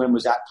learned to swim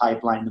was at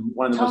Pipeline,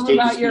 one of the most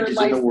dangerous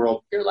beaches in the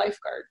world. Your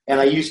lifeguard. And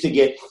I used to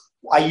get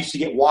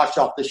washed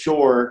off the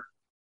shore,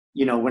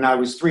 when I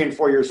was 3 and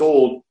 4 years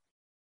old,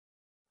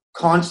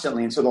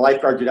 constantly. And so the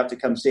lifeguards would have to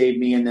come save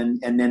me. And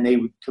then they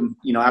would come,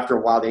 after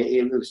a while,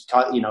 it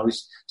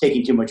was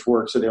taking too much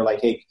work. So they're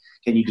like, hey,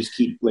 can you just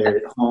keep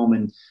Laird at home?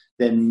 And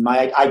then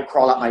I'd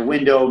crawl out my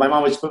window. My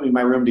mom would put me in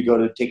my room to go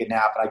to take a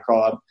nap. And I'd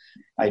crawl up.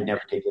 I'd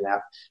never take a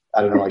nap.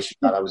 I don't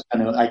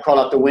know. I'd crawl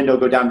out the window,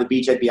 go down to the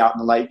beach. I'd be out in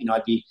the light.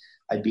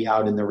 I'd be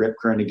out in the rip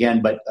current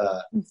again. But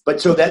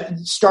so that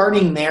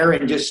starting there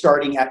and just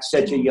starting at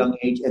such a young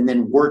age and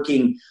then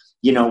working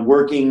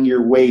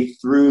your way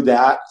through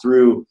that,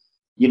 through,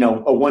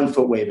 a 1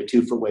 foot wave, a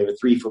 2 foot wave, a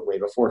 3 foot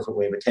wave, a 4 foot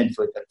wave, a 10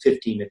 foot, a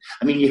 15.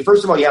 I mean,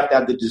 first of all, you have to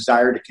have the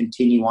desire to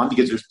continue on,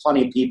 because there's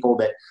plenty of people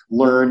that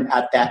learn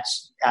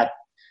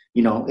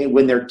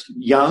when they're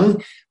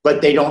young,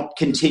 but they don't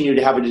continue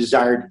to have a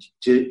desire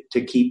to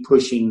keep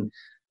pushing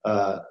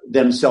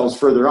themselves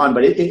further on.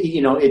 But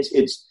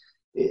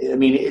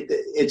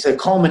it's a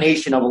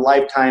culmination of a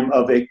lifetime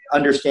of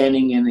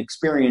understanding and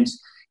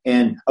experience.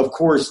 And of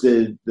course,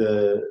 that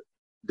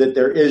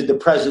there is the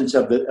presence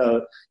of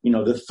the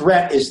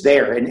threat is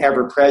there and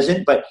ever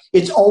present, but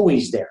it's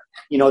always there.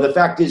 The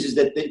fact is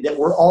that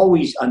we're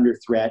always under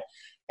threat,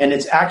 and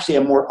it's actually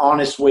a more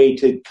honest way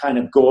to kind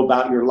of go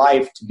about your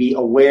life, to be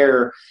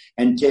aware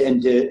and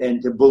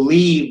to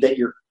believe that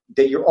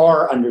you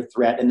are under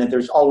threat and that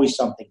there's always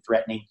something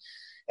threatening.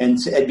 And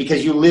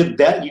because you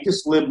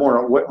just live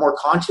more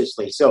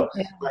consciously. So,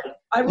 yeah.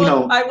 I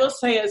will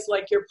say, as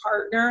like your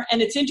partner,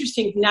 and it's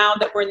interesting now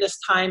that we're in this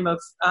time of,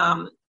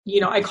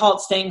 I call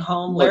it staying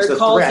home. Laird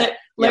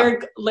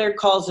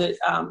calls it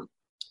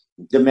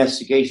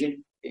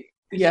domestication.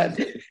 Yeah.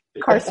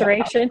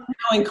 Incarceration.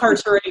 No,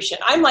 incarceration.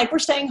 I'm like, we're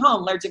staying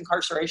home. Laird's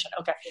incarceration.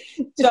 Okay.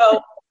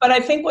 So, but I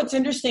think what's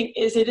interesting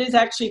is it is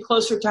actually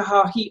closer to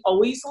how he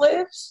always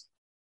lives,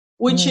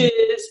 which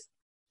is,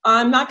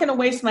 I'm not going to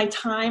waste my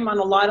time on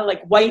a lot of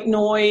like white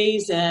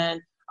noise,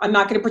 and I'm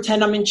not going to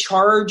pretend I'm in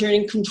charge or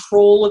in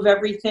control of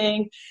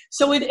everything.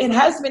 So it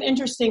has been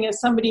interesting as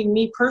somebody,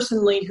 me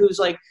personally, who's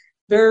like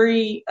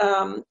very,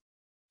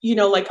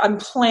 like I'm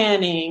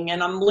planning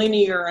and I'm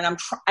linear and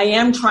I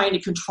am trying to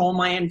control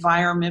my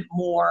environment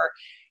more,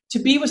 to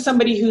be with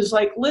somebody who's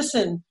like,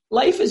 listen,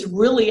 life is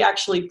really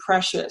actually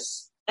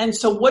precious. And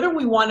so what do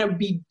we want to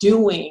be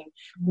doing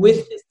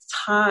with this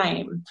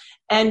time?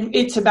 And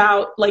it's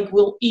about like,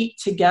 we'll eat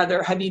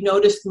together. Have you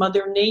noticed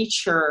Mother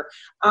Nature?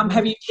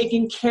 Have you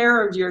taken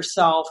care of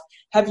yourself?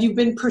 Have you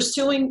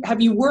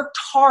worked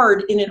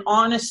hard in an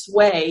honest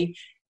way?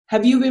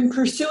 Have you been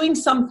pursuing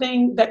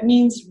something that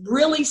means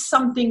really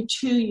something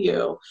to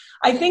you?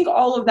 I think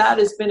all of that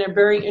has been a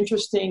very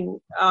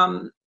interesting,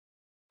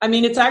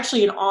 it's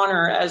actually an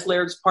honor as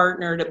Laird's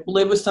partner to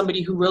live with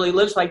somebody who really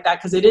lives like that,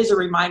 because it is a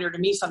reminder to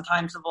me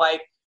sometimes of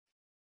like,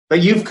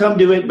 but you've come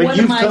to it. But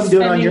you've come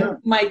to it on your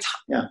own.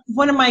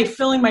 What am I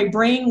filling my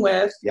brain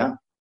with? Yeah.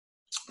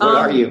 What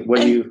are you? What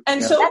do you?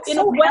 And so, that's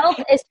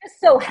it's just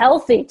so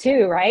healthy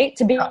too, right?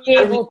 To be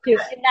able to,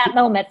 in that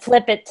moment,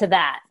 flip it to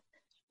that.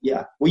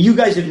 Yeah. Well, you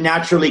guys have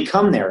naturally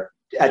come there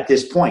at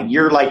this point.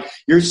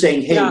 You're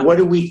saying, hey, what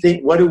do we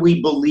think? What do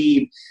we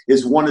believe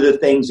is one of the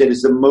things that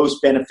is the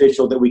most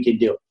beneficial that we can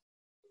do?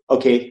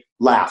 Okay,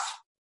 laugh.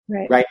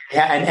 Right.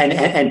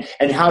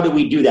 And how do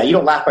we do that? You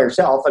don't laugh by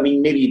yourself. I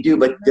mean, maybe you do,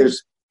 but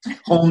there's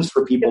homes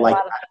for people like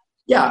that.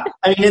 Yeah.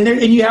 I mean,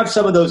 and you have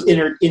some of those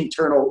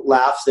internal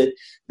laughs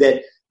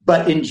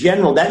but in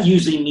general, that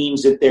usually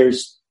means that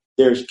there's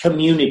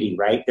community,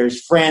 right?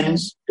 There's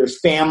friends, there's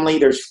family,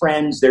 there's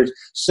friends, there's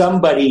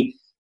somebody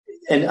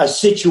and a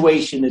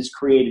situation that's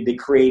created to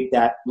create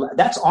that.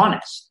 That's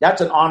honest.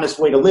 That's an honest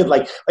way to live.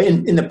 Like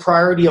in the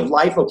priority of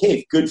life,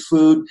 okay, good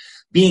food,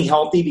 being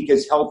healthy,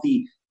 because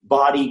healthy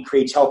body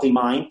creates healthy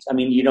mind. I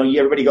mean,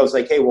 everybody goes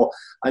like, hey, well,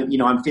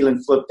 I'm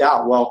feeling flipped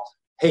out. Well,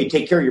 hey,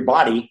 take care of your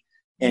body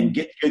and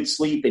get good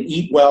sleep and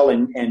eat well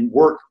and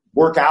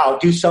work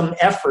out, do some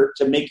effort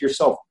to make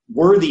yourself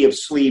worthy of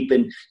sleep.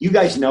 And you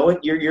guys know it.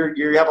 You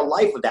have a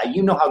life of that.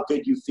 You know how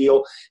good you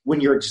feel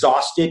when you're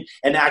exhausted,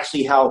 and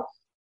actually how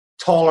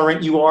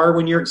tolerant you are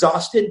when you're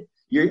exhausted.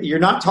 You're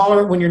not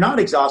tolerant when you're not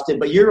exhausted,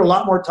 but you're a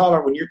lot more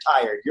tolerant when you're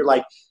tired. You're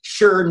like,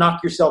 sure,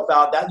 knock yourself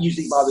out. That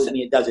usually bothers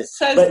me. It doesn't.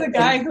 Says the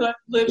guy who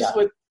lives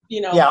with,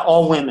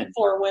 all women.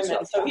 4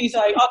 women. So he's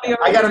like, I'll be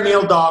over I got a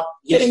male dog.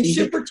 Getting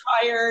super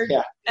tired.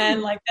 Yeah.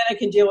 And like, then I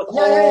can deal with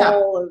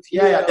all of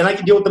you. Yeah. Then I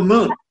can deal with the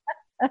moon.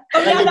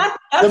 Oh, yeah,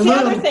 that's the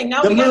other thing.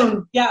 Now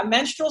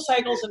menstrual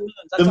cycles and moons.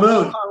 That's a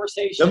whole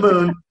conversation. The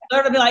moon.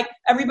 They're going to be like,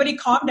 everybody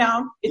calm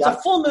down. It's a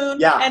full moon.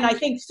 Yeah. And I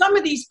think some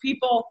of these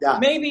people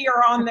maybe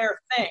are on their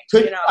thing.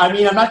 I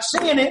mean, I'm not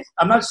saying it.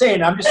 I'm just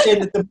saying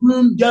that the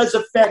moon does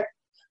affect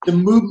the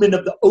movement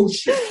of the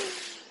ocean.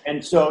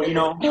 And so,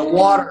 the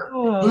water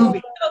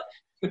moving.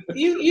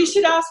 You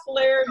should ask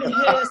Laird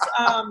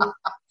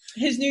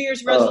his New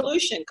Year's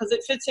resolution, because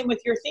it fits in with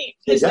your theme.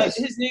 His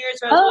New Year's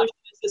resolution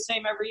is the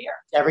same every year.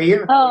 Every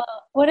year. Oh,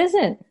 what is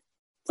it?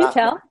 Do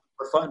tell.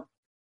 For fun.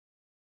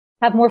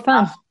 Have more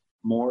fun. Laugh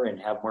more and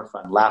have more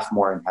fun. Laugh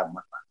more and have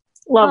more fun.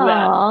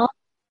 Love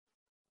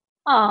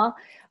that.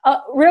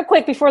 Real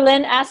quick, before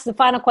Lynn asks the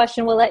final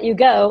question, we'll let you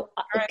go.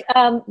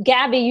 Right.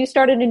 Gabby, you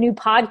started a new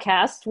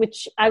podcast,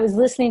 which I was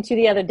listening to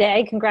the other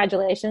day.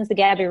 Congratulations, The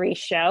Gabby Reece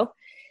Show.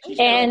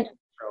 And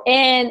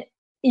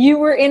you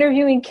were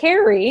interviewing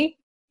Carrie,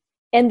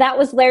 and that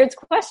was Laird's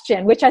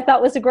question, which I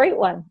thought was a great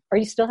one. Are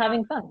you still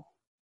having fun?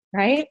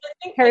 Right?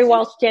 Carrie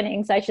Walsh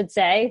Jennings, I should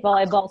say,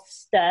 volleyball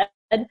stud.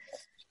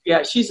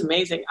 Yeah, she's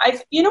amazing.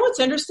 What's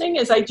interesting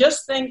is I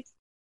just think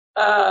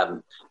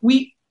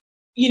we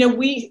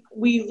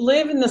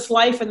live in this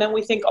life, and then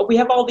we think, we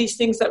have all these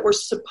things that we're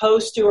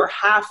supposed to or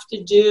have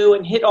to do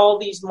and hit all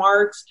these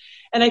marks.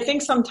 And I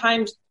think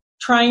sometimes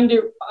trying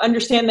to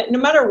understand that no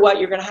matter what,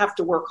 you're going to have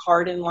to work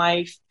hard in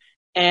life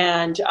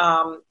and,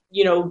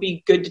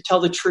 be good to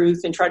tell the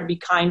truth and try to be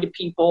kind to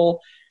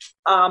people.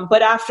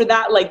 But after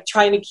that, like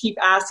trying to keep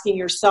asking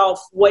yourself,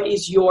 what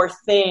is your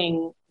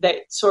thing that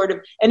sort of,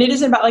 and it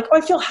isn't about like, I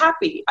feel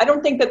happy. I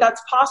don't think that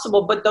that's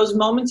possible, but those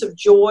moments of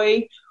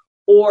joy,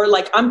 or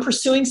like I'm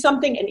pursuing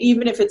something, and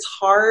even if it's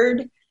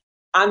hard,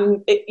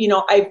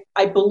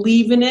 I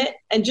believe in it,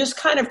 and just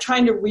kind of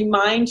trying to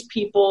remind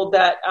people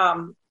that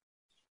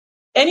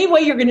any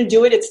way you're going to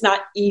do it, it's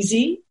not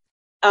easy.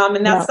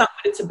 And that's not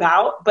what it's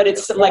about, but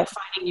it's like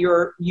finding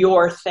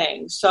your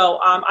thing. So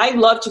I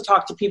love to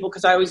talk to people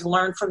because I always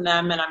learn from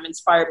them, and I'm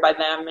inspired by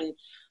them. And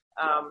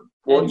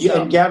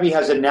and Gabby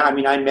has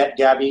I met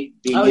Gabby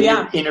being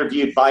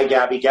interviewed by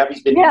Gabby.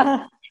 Gabby's been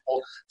interviewing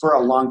people for a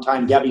long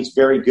time. Gabby's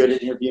very good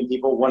at interviewing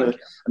people.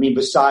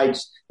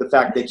 Besides the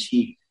fact that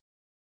she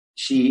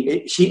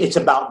it's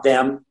about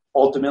them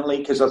ultimately,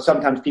 because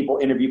sometimes people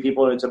interview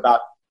people and it's about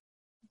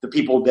the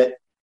people that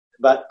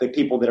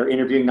are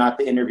interviewing, not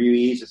the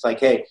interviewees. It's like,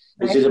 hey,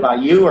 is it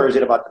about you or is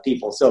it about the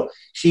people? So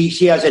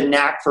she has a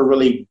knack for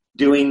really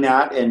doing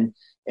that, and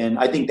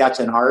I think that's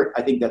an art.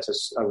 I think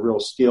that's a real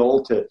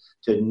skill to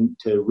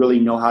really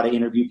know how to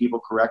interview people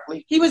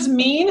correctly. He was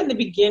mean in the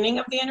beginning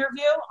of the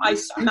interview. I'm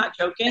not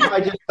joking.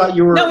 I just thought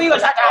you were. No, he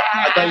was.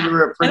 I thought you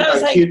were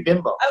a cute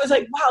bimbo. I was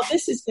like, wow,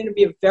 this is going to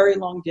be a very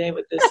long day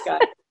with this guy.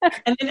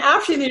 And then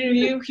after the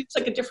interview, he was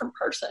like a different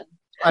person.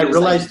 I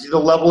realized the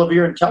level of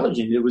your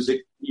intelligence. It was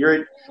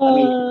you're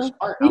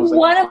smart. You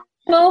won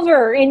him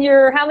over in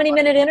your how many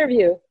minute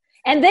interview,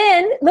 and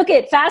then look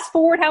at fast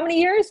forward how many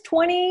years?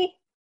 20.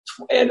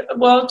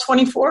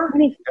 24.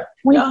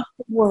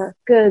 24.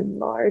 Good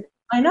Lord.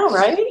 I know,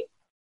 right?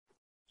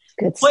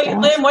 Good stuff. Wait,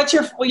 Lynn,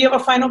 will you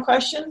have a final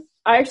question?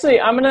 I'm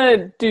going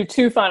to do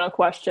 2 final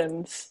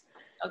questions.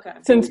 Okay.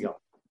 Since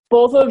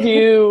both of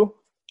you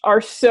are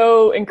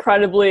so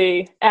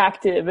incredibly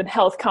active and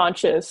health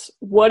conscious,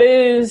 what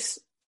is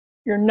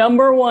your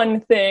number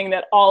one thing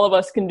that all of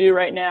us can do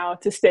right now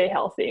to stay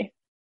healthy?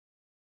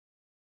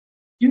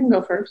 You can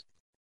go first.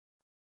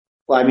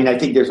 Well, I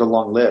think there's a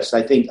long list.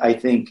 I think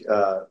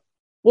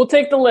we'll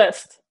take the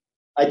list.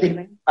 I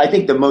think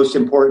the most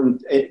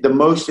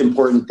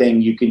important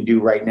thing you can do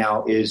right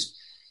now is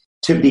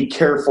to be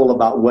careful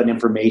about what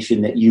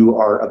information that you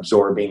are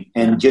absorbing,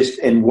 and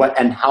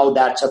how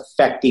that's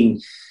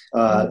affecting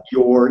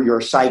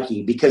your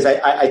psyche, because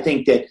I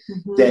think that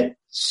that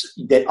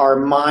our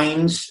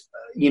minds,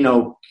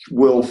 will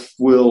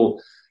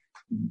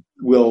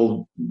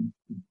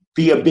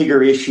be a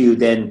bigger issue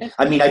than,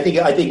 I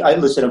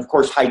listen, of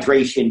course,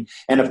 hydration,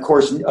 and of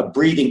course,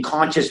 breathing,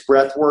 conscious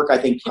breath work. I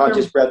think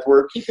breath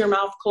work. Keep your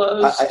mouth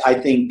closed. I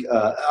think,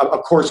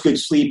 of course, good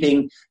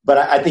sleeping, but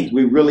I think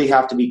we really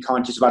have to be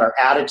conscious about our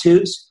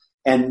attitudes.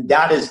 And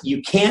that is,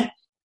 you can't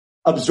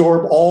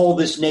absorb all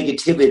this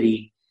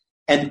negativity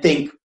and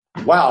think,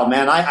 wow,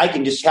 man, I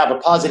can just have a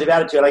positive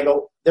attitude. I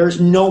go,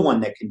 there's no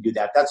one that can do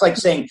that. That's like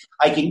saying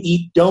I can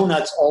eat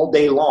donuts all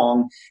day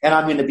long and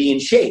I'm going to be in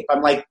shape.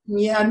 I'm like,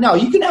 yeah, no,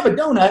 you can have a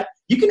donut.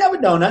 You can have a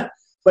donut,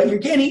 but you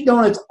can't eat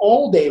donuts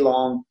all day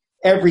long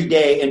every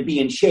day and be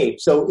in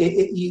shape. So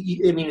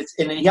you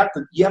have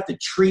to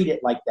treat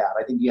it like that.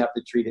 I think you have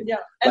to treat it. Yeah.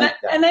 That.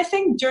 And I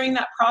think during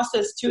that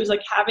process too, is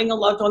like having a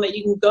loved one that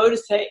you can go to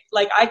say,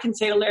 like I can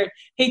say to Laird,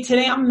 hey,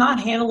 today I'm not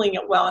handling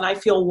it well and I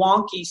feel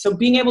wonky. So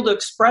being able to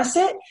express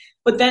it,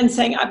 but then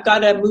saying I've got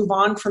to move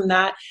on from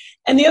that.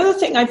 And the other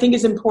thing I think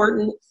is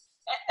important,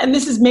 and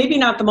this is maybe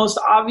not the most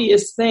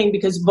obvious thing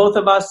because both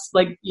of us,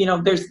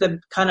 there's the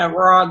kind of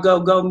raw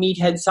go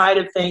meathead side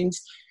of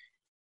things,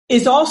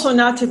 is also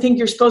not to think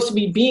you're supposed to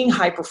be being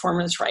high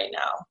performance right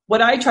now.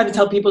 What I try to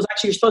tell people is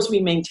actually you're supposed to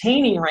be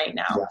maintaining right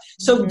now. Yeah.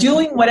 So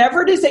doing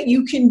whatever it is that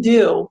you can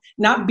do,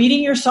 not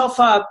beating yourself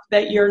up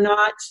that you're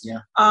not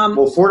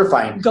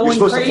fortifying. Going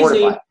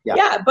crazy.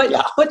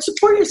 But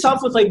support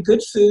yourself with like good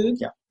food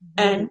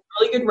and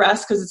really good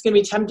rest, because it's going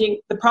to be tempting.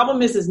 The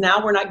problem is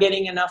now we're not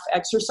getting enough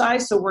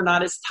exercise, so we're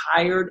not as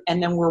tired,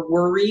 and then we're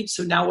worried.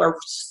 So now our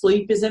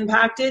sleep is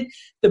impacted.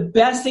 The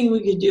best thing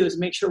we could do is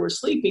make sure we're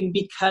sleeping,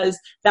 because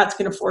that's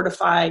going to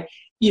fortify,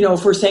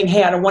 if we're saying,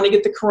 hey, I don't want to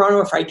get the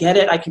corona. If I get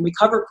it, I can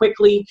recover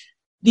quickly.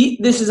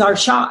 This is our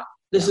shot.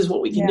 This is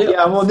what we can do.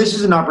 Yeah, well, this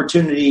is an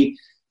opportunity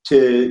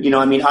to,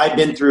 I've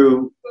been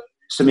through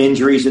some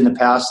injuries in the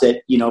past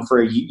that,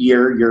 for a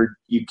year,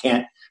 you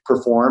can't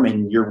perform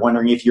and you're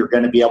wondering if you're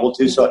going to be able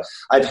to. So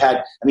I've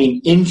had,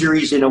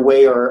 injuries in a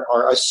way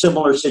are a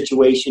similar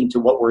situation to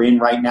what we're in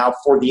right now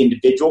for the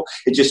individual.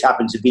 It just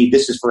happens to be,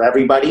 this is for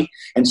everybody.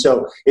 And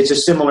so it's a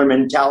similar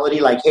mentality,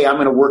 like, hey, I'm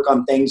going to work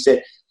on things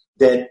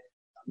that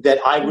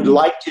I would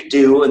like to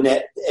do and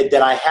that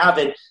I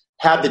haven't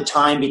had the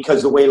time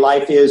because the way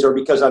life is, or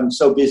because I'm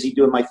so busy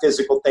doing my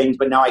physical things,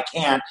 but now I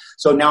can't.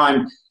 So now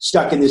I'm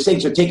stuck in this thing.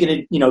 So take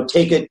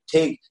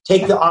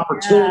the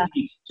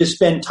opportunity to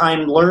spend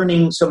time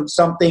learning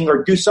something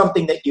or do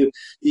something that you're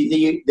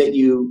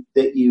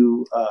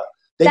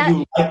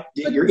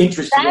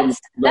interested in.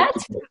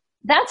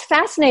 That's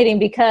fascinating,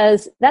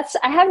 because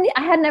I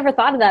had never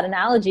thought of that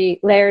analogy,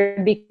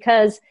 Laird,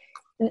 because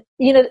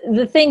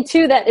the thing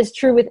too that is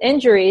true with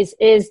injuries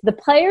is the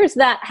players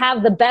that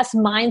have the best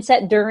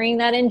mindset during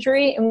that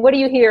injury. And what do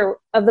you hear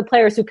of the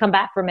players who come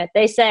back from it?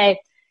 They say,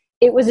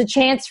 it was a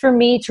chance for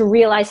me to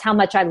realize how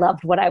much I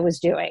loved what I was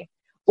doing,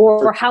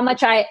 or how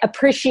much I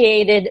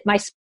appreciated my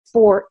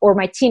sport or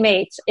my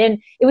teammates. And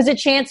it was a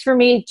chance for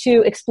me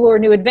to explore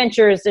new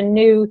adventures and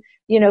new,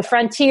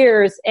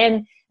 frontiers.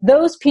 And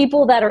those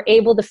people that are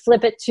able to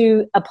flip it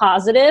to a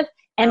positive.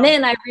 And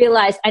then I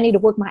realized I need to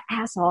work my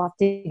ass off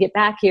to get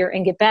back here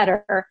and get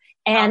better.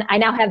 And I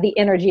now have the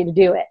energy to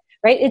do it,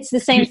 right? It's the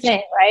same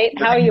thing, right?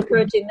 How are you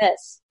approaching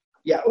this?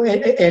 Yeah.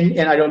 And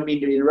I don't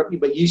mean to interrupt you,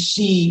 but you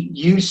see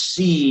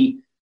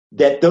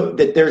that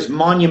that there's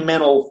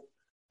monumental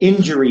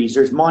injuries,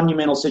 there's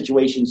monumental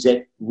situations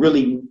that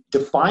really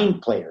define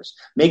players,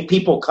 make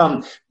people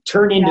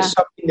turn into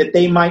something that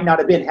they might not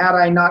have been. Had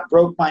I not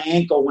broke my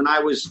ankle when I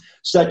was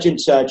such and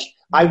such,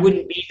 I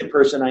wouldn't be the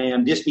person I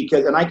am, just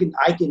because. And I can,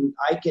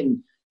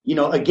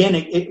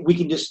 again, we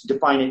can just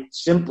define it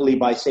simply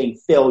by saying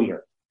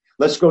failure.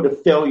 Let's go to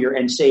failure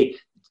and say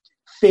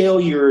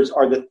failures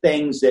are the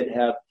things that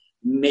have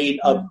made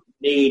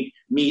me,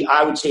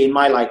 I would say in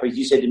my life, as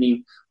you said to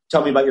me,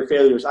 tell me about your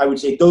failures. I would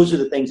say those are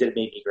the things that have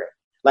made me great.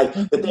 Like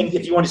the things,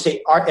 if you want to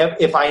say,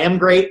 if I am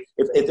great,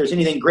 if there's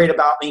anything great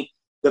about me,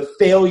 the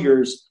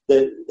failures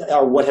that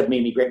are what have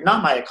made me great,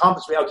 not my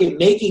accomplishment. Okay,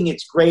 making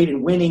it's great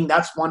and winning,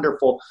 that's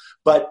wonderful,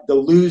 but the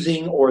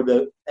losing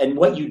and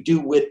what you do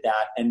with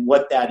that and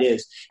what that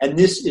is. And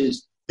this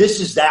is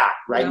that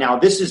right now.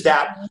 This is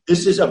that.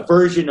 This is a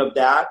version of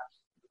that,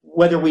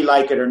 whether we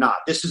like it or not.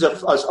 This is a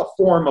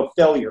form of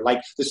failure.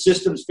 Like the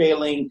system's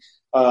failing,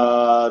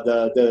 our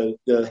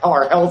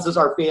health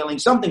are failing,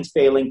 something's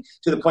failing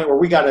to the point where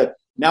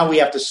now we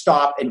have to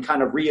stop and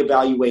kind of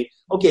reevaluate.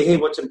 Okay, hey,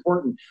 what's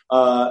important?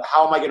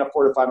 How am I going to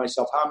fortify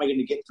myself? How am I going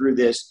to get through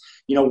this?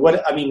 How am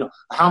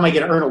I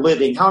going to earn a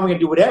living? How am I going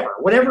to do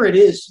whatever it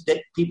is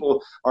that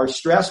people are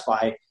stressed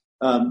by?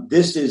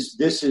 This is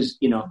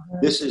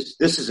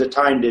a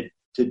time to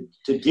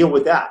deal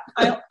with that.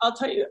 I'll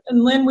tell you,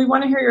 and Lynn, we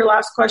want to hear your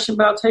last question,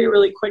 but I'll tell you a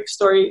really quick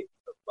story.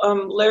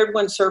 Laird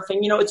went surfing.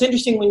 It's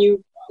interesting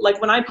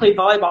when I played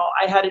volleyball,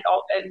 I had it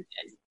all, and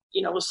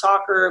with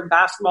soccer and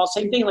basketball,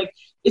 same thing. Like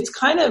it's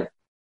kind of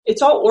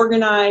it's all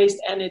organized,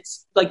 and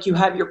it's like you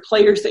have your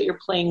players that you're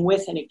playing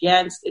with and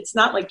against. It's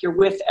not like you're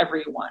with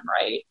everyone,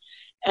 right?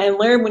 And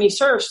Laird, when he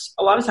surfs,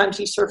 a lot of times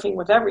he's surfing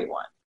with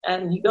everyone.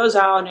 And he goes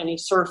out and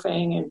he's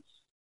surfing, and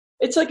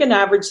it's like an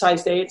average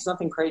size day. It's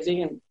nothing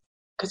crazy. And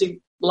because he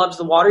loves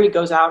the water, he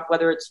goes out,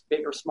 whether it's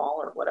big or small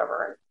or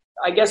whatever.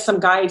 I guess some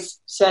guys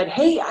said,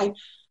 hey,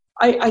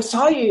 I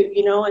saw you,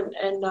 you know,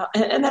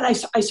 and then I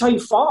saw you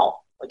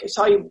fall. Like I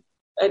saw you.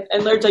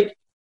 And Laird's like,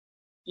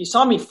 you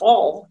saw me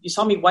fall? You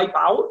saw me wipe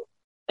out?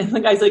 And the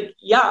guy's like,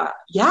 yeah.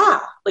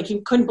 Like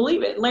he couldn't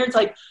believe it. And Laird's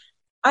like,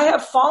 I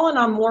have fallen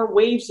on more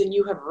waves than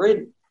you have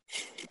ridden.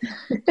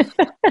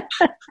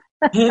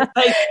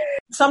 Like,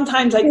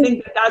 sometimes I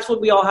think that's what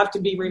we all have to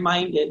be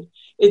reminded.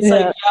 It's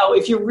like,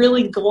 if you're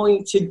really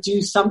going to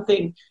do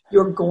something,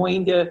 you're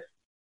going to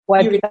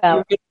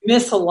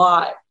miss a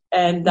lot.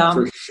 And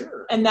for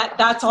sure. And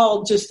that's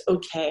all just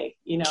okay,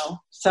 you know.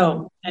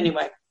 So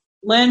anyway,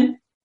 Lynn,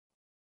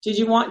 did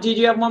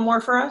you have one more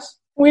for us?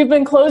 We've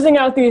been closing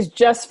out these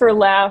Just for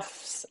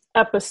Laughs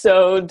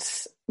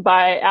episodes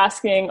by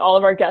asking all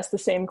of our guests the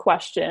same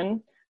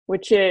question,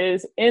 which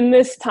is, in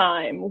this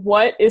time,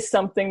 what is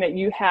something that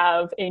you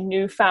have a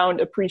newfound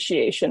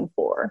appreciation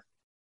for?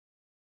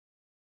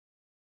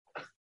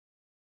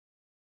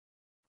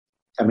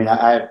 I mean,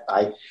 I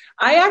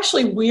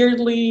actually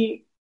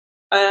weirdly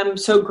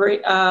so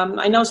great.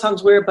 I know it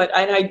sounds weird, but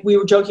we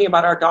were joking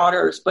about our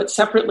daughters, but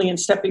separately and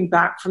stepping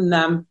back from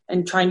them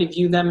and trying to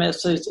view them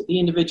as the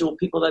individual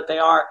people that they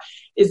are,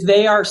 is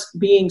they are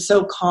being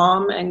so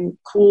calm and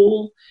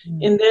cool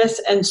in this.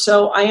 And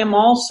so I am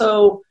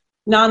also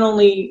not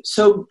only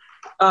so,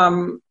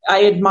 I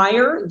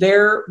admire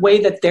their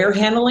way that they're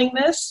handling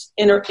this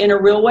in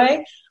a real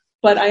way,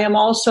 but I am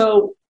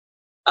also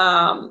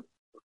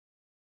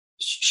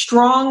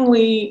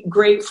strongly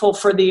grateful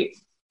for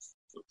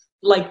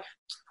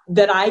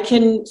that I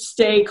can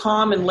stay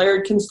calm and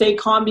Laird can stay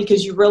calm,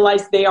 because you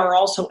realize they are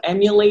also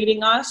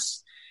emulating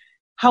us.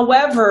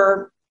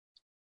 However,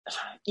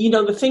 you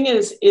know, the thing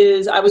is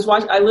I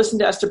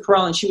listened to Esther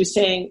Perel, and she was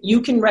saying,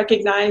 you can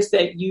recognize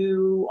that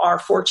you are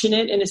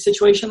fortunate in a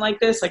situation like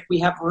this. Like, we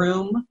have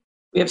room,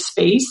 we have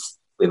space,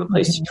 we have a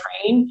place to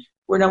train.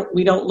 We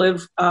don't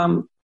live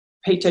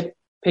paycheck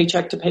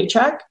to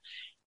paycheck,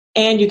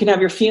 and you can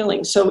have your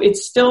feelings. So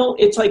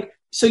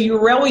so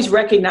you're always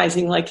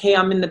recognizing, like, hey,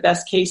 I'm in the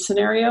best case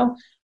scenario,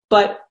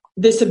 but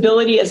this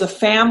ability as a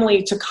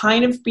family to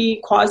kind of be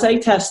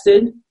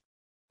quasi-tested,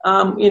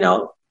 you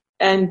know,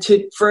 and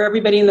for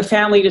everybody in the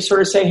family to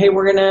sort of say, hey,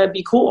 we're going to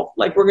be cool.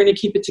 Like, we're going to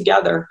keep it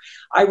together.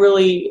 I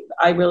really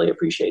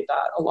appreciate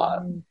that a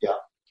lot. Yeah.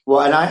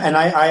 Well, and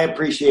I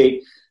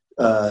appreciate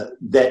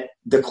that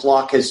the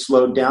clock has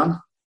slowed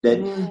down,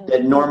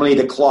 that normally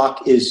the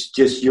clock is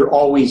just, you're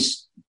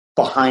always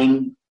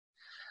behind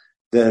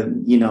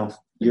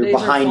you're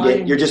behind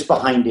it. You're just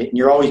behind it, and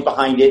you're always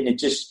behind it. And it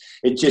just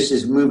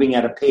is moving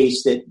at a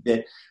pace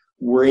that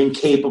we're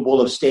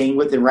incapable of staying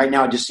with. And right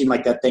now it just seemed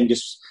like that thing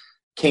just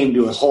came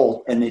to a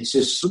halt, and it's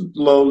just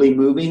slowly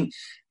moving.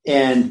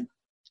 And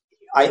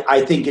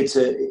I think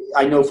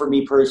I know for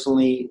me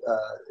personally,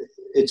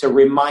 it's a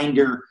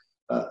reminder,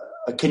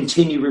 a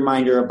continued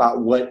reminder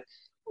about what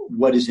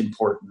is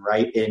important,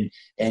 right?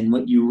 And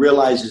what you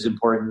realize is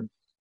important,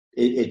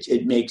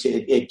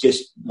 it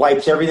just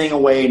wipes everything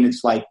away, and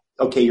it's like,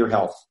 okay, your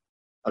health.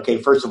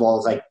 Okay, first of all,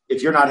 it's like,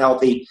 if you're not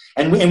healthy,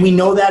 and we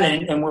know that,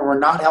 and when we're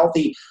not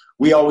healthy,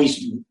 we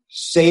always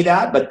say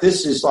that, but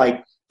this is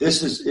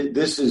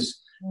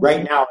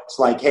right now, it's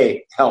like,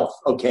 hey, health.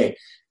 Okay.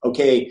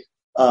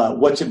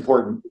 What's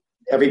important?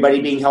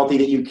 Everybody being healthy,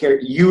 that you care,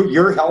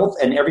 your health,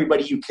 and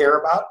everybody you care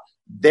about,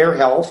 their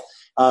health,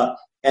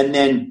 and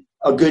then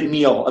a good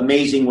meal.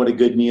 Amazing what a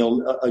good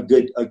meal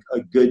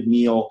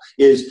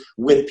is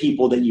with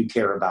people that you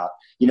care about,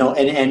 you know,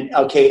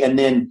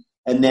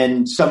 and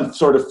then some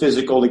sort of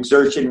physical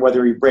exertion,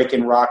 whether you're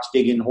breaking rocks,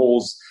 digging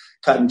holes,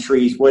 cutting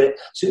trees,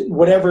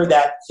 whatever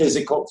that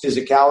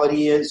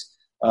physicality is,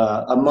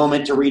 a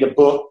moment to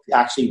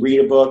actually read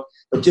a book,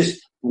 but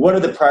just what are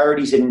the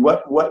priorities, and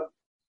what,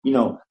 you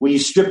know, when you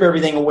strip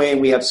everything away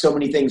and we have so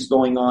many things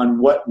going on,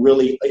 what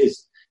really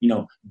is, you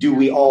know, do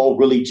we all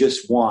really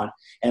just want?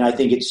 And I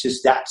think it's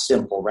just that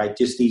simple, right?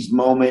 Just the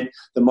moment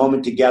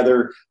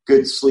together,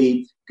 good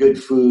sleep,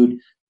 good food,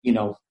 you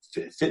know,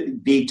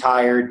 be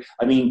tired.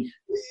 I mean,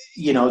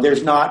 you know, okay,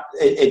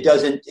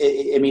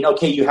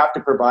 you have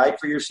to provide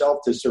for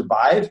yourself to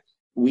survive.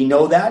 We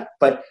know that,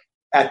 but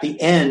at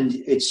the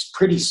end, it's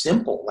pretty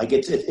simple. Like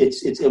it's,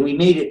 and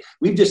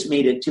we've just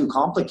made it too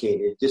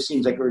complicated. It just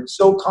seems like we're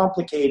so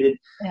complicated.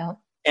 Yeah.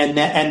 And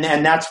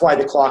that's why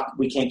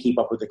we can't keep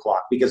up with the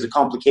clock, because the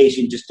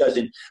complication just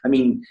doesn't, I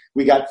mean,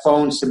 we got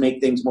phones to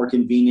make things more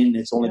convenient, and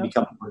it's only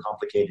becoming more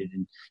complicated.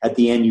 And at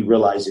the end, you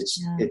realize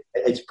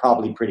it's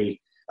probably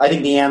pretty, I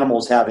think the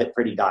animals have it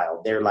pretty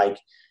dialed. They're like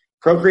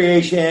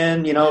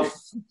procreation, you know,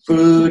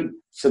 food,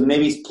 so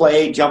maybe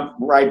play, jump,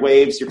 ride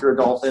waves if you're a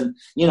dolphin,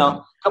 you know,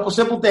 a couple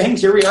simple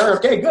things. Here we are.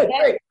 Okay, good,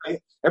 great.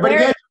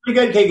 Everybody good? Pretty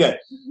good? Okay, good.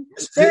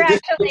 They're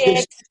actually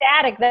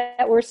ecstatic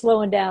that we're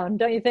slowing down,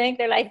 don't you think?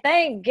 They're like,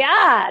 thank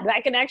God,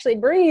 I can actually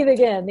breathe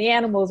again. The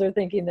animals are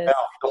thinking this.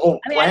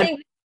 I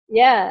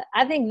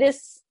think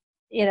this,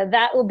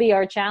 that will be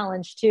our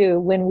challenge too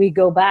when we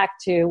go back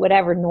to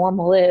whatever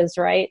normal is,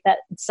 right? That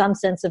some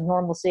sense of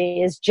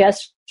normalcy is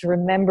just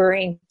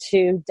remembering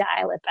to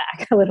dial it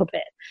back a little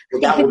bit.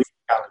 Well, that will be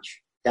the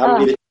challenge. That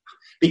will be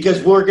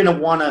because we're going to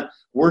want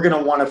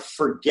to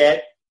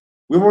forget.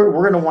 We're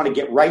going to want to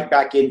get right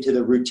back into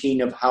the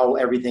routine of how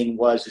everything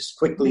was as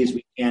quickly as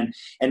we can.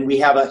 And we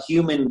have a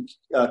human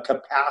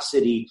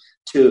capacity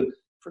to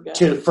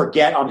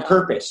forget on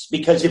purpose,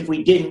 because if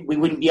we didn't, we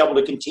wouldn't be able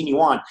to continue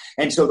on.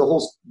 And so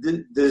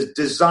the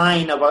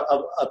design of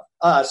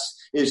us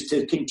is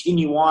to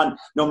continue on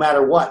no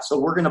matter what. So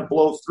we're going to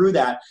blow through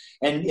that.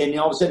 And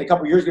all of a sudden a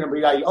couple of years are going to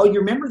be like, oh, you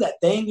remember that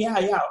thing? Yeah.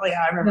 Oh,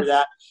 yeah, I remember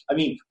that. I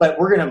mean, but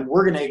we're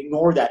going to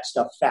ignore that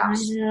stuff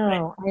fast. I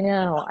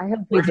know. I hope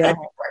we don't.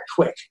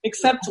 Quick.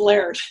 Except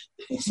Laird.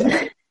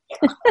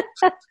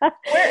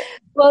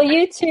 Well,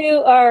 you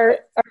two are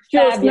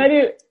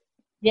fabulous.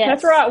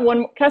 Yes. Can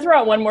I throw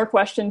out one more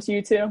question to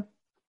you two?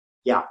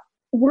 Yeah.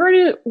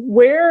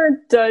 Where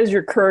does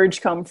your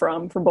courage come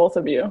from for both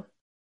of you?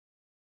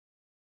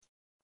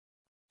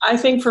 I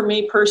think for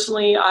me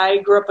personally, I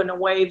grew up in a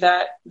way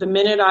that the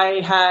minute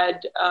I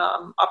had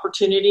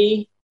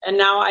opportunity, and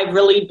now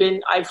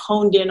I've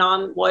honed in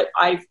on what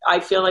I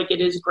feel like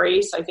it is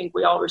grace. I think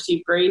we all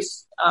receive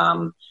grace.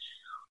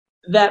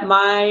 That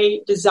my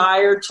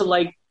desire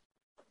to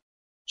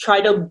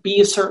try to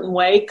be a certain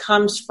way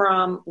comes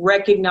from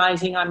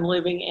recognizing I'm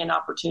living in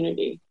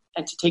opportunity,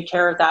 and to take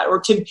care of that,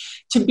 or to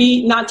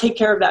be not take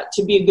care of that,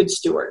 to be a good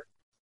steward.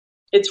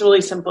 It's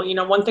really simple.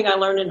 One thing I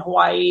learned in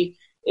Hawaii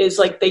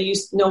is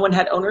no one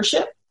had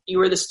ownership. You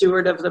were the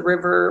steward of the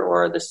river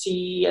or the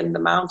sea and the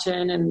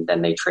mountain, and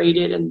then they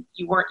traded, and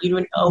you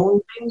didn't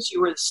own things.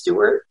 You were the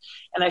steward.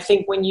 And I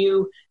think when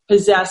you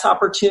possess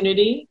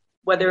opportunity,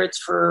 whether it's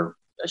for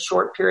a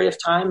short period of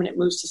time and it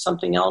moves to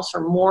something else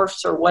or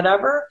morphs or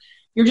whatever,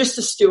 you're just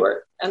a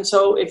steward. And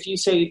so if you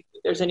say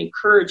there's any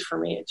courage for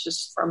me, it's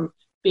just from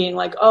being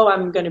like, oh,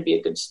 I'm going to be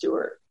a good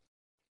steward.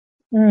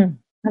 I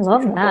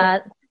love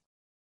that.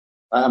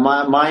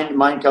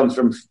 Mine comes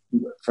from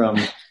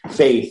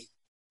faith.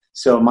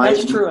 So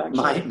that's true,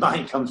 actually.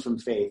 Mine comes from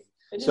faith.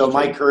 So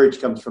my courage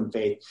comes from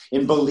faith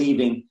in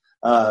believing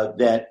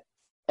that,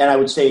 and I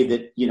would say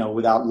that,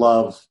 without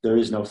love, there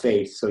is no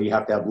faith. So you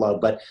have to have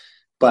love.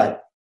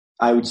 But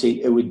I would say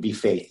it would be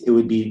faith. It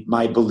would be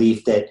my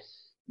belief that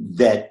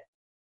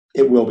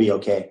it will be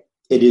okay.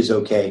 It is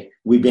okay.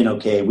 We've been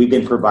okay. We've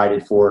been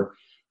provided for.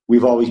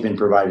 We've always been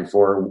provided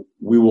for.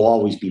 We will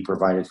always be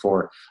provided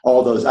for.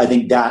 All those, I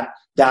think that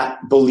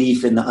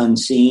belief in the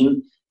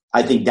unseen,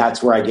 I think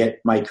that's where I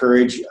get my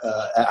courage.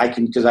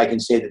 Because I can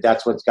say that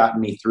that's what's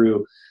gotten me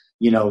through,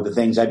 the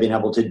things I've been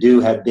able to do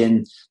have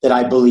been that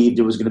I believed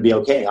it was going to be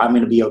okay. I'm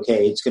going to be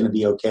okay. It's going to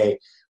be okay.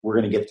 We're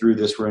going to get through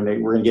this. We're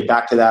going to get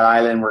back to that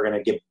island. We're going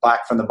to get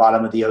back from the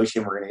bottom of the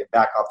ocean. We're going to get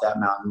back off that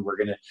mountain. We're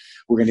going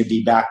to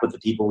be back with the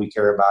people we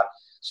care about.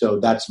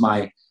 So that's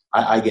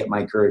I get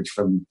my courage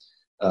from,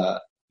 the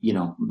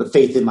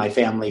faith in my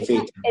family.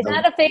 Faith. Is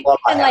that a faith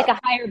in a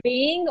higher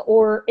being,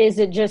 or is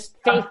it just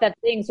faith that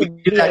things will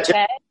be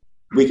okay?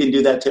 We can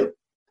do that too.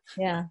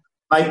 Yeah.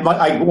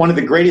 One of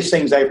the greatest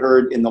things I've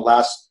heard in the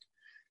last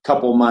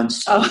couple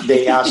months,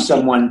 they asked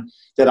someone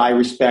that I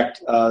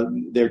respect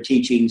their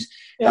teachings,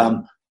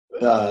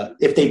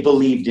 if they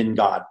believed in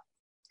God.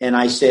 And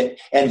I said,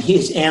 and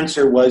his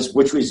answer was,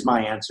 which was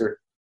my answer,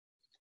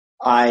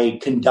 I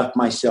conduct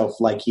myself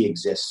like he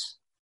exists.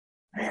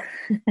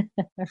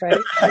 Right.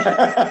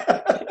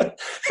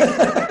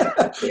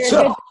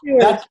 So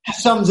that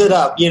sums it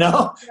up,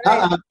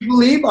 Right. You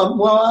believe him?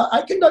 Well,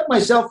 I conduct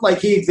myself like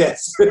he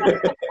exists.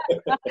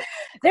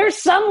 There's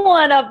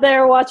someone up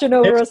there watching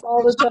over us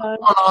all the time.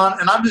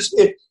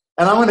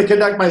 And I'm going to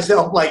conduct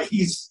myself like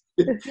he's,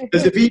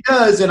 because if he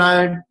does and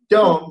I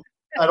don't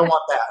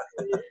want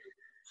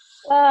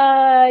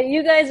that.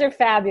 You guys are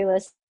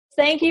fabulous.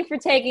 Thank you for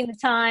taking the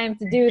time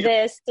to do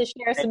this, to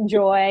share some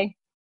joy.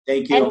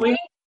 Thank you. And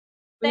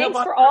thanks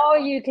for all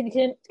you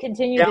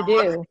continue to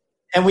do.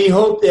 And we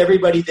hope that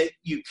everybody that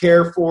you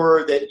care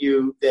for,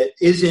 that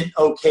isn't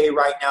okay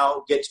right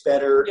now, gets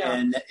better,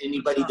 and that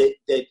anybody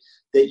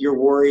that you're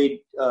worried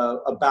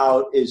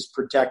about is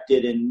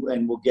protected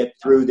and will get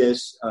through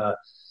this.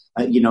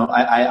 I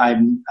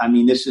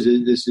mean, this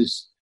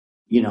is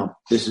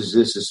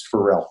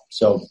for real.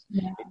 So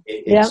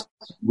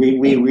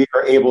we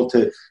are able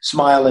to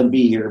smile and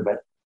be here, but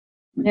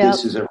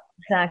this is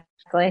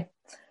exactly.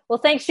 Well,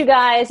 thanks you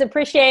guys.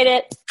 Appreciate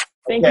it.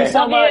 Thank you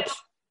so much.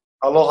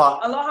 Aloha.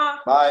 Aloha.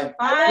 Bye.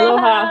 Bye.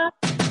 Aloha.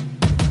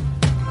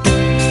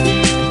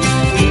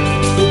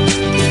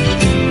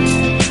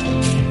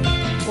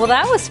 Well,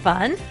 that was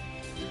fun.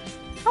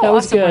 That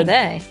was awesome good. Were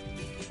they?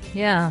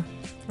 Yeah,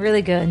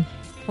 really good.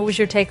 What was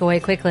your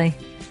takeaway quickly?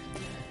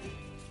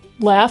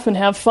 Laugh and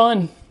have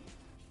fun.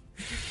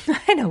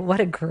 I know,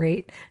 what a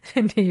great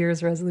New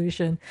Year's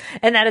resolution.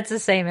 And that it's the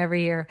same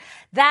every year.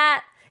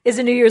 That is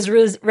a New Year's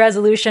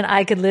resolution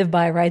I could live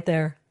by right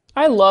there.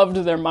 I loved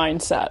their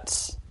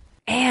mindsets.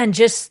 And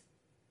just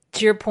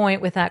to your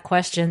point with that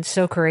question,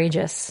 so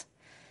courageous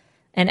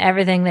in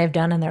everything they've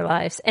done in their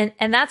lives.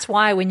 And that's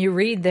why when you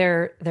read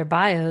their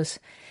bios,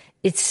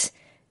 it's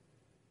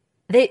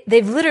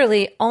they've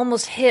literally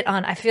almost hit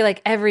on, I feel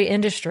like, every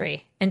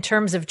industry in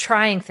terms of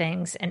trying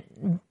things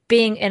and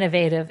being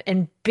innovative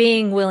and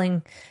being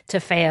willing to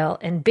fail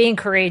and being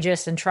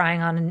courageous and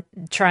trying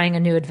a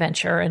new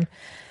adventure. And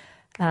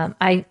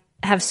I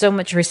have so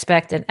much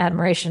respect and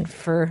admiration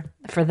for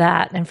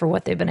that and for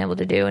what they've been able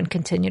to do and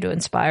continue to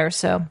inspire.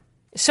 So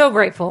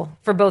grateful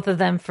for both of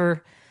them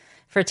for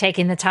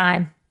taking the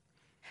time.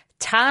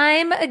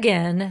 Time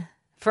again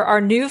for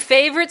our new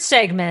favorite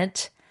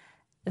segment.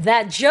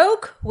 That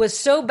joke was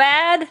so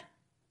bad,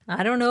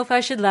 I don't know if I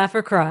should laugh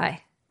or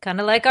cry. Kind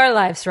of like our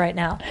lives right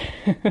now.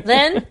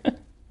 Len,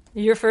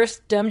 your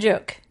first dumb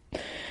joke.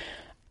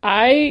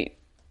 I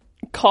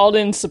called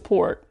in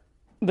support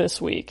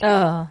this week.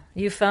 Oh,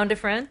 you found a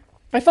friend?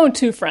 I found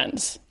 2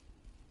 friends.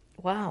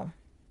 Wow.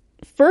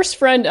 First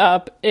friend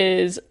up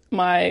is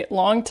my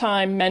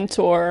longtime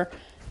mentor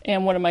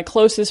and one of my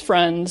closest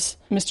friends,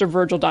 Mr.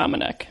 Virgil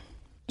Dominic.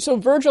 So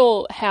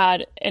Virgil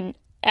had an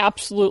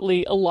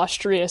absolutely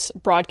illustrious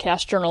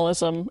broadcast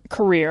journalism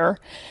career,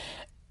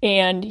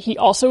 and he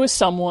also is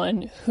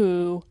someone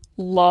who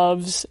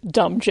loves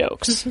dumb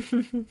jokes.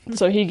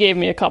 So he gave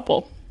me a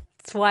couple.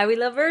 That's why we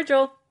love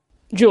Virgil.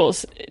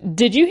 Jules,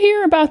 did you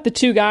hear about the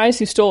 2 guys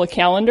who stole a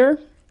calendar?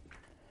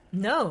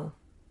 No.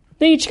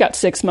 They each got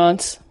 6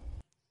 months.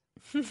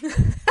 I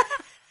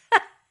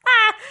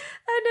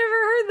never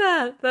heard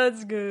that.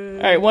 That's good.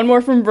 All right, one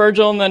more from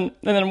Virgil and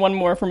then one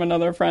more from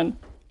another friend.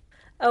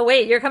 Oh,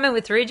 wait, you're coming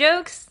with 3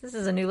 jokes? This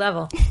is a new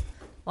level.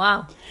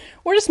 Wow.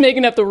 We're just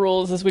making up the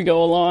rules as we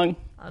go along.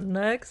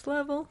 Next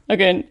level.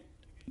 Okay,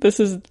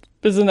 this is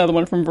another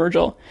one from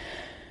Virgil.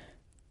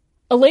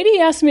 A lady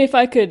asked me if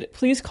I could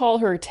please call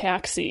her a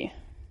taxi.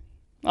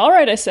 All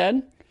right, I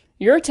said.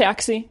 You're a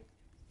taxi.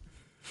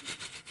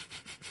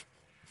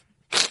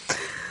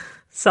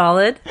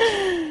 Solid.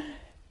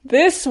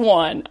 This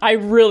one, I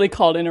really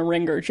called in a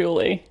ringer,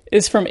 Julie,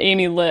 is from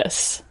Amy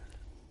Liss.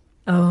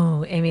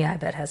 Oh, Amy, I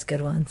bet, has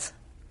good ones.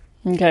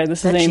 Okay,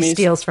 this is Amy's. She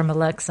steals from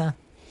Alexa.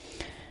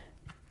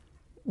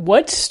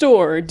 What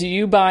store do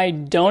you buy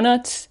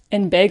donuts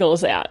and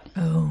bagels at?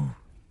 Oh,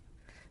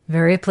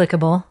 very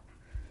applicable.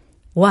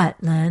 What,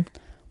 Len?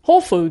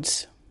 Whole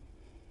Foods.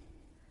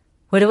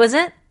 What was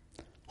it?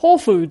 Whole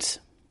Foods.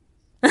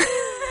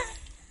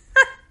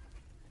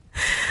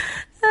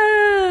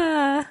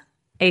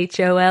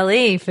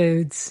 HOLE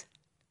foods.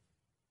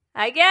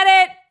 I get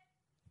it.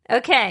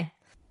 Okay.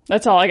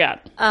 That's all I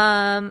got.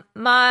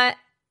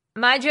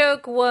 My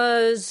joke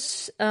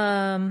was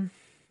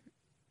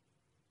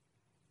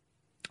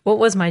what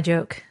was my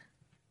joke?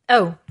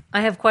 Oh,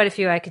 I have quite a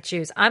few I could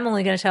choose. I'm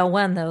only going to tell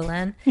one though,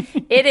 Len.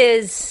 It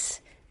is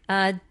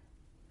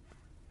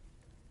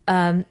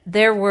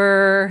there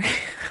were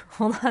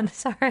hold on,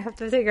 sorry, I have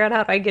to figure out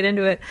how I get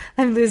into it.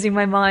 I'm losing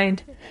my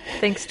mind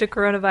thanks to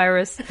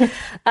coronavirus.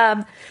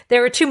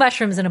 There were 2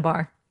 mushrooms in a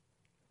bar.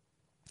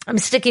 I'm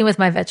sticking with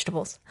my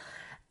vegetables.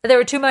 There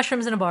were 2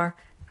 mushrooms in a bar,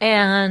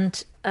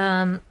 and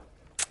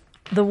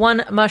the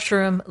one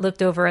mushroom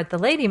looked over at the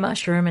lady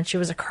mushroom, and she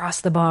was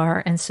across the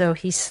bar, and so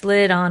he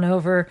slid on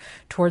over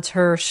towards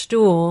her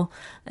stool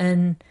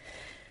and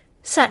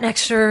sat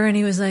next to her, and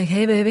he was like,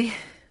 "Hey, baby,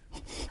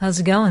 how's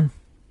it going?"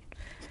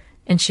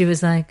 And she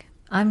was like,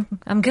 I'm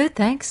good,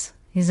 thanks."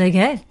 He's like,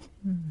 "Hey,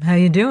 how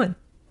you doing?"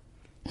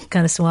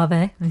 Kind of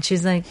suave. And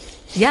she's like,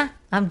 "Yeah,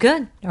 I'm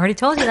good. I already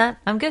told you that.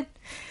 I'm good."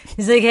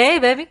 He's like, "Hey,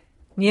 baby,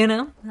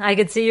 I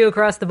could see you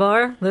across the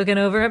bar looking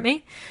over at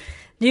me.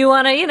 Do you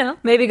want to,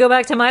 maybe go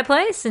back to my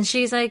place?" And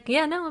she's like,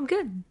 "Yeah, no, I'm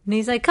good." And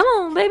he's like, "Come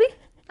on, baby.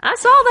 I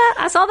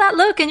saw that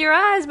look in your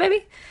eyes,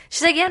 baby."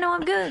 She's like, "Yeah, no,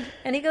 I'm good."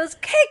 And he goes,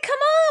 "Hey, come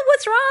on.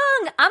 What's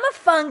wrong? I'm a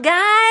fun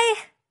guy."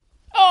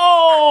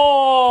 Oh.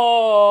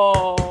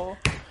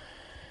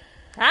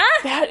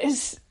 Huh?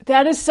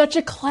 That is such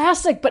a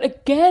classic. But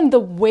again, the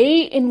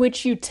way in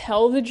which you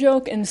tell the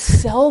joke and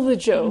sell the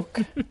joke.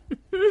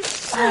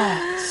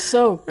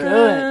 So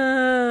good.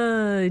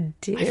 Oh,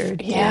 dear,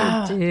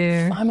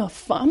 dear. I'm a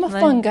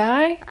fun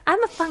guy.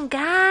 I'm a fun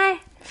guy.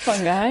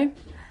 Fun guy.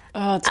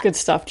 Oh, it's good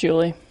stuff,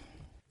 Julie.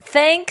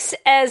 Thanks,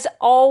 as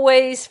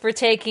always, for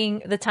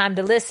taking the time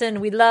to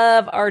listen. We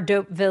love our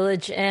Dope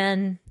Village,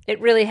 and it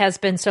really has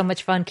been so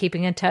much fun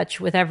keeping in touch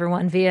with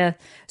everyone via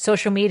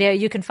social media.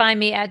 You can find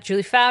me at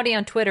Julie Foudy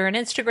on Twitter and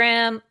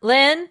Instagram.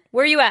 Lynn,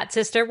 where are you at,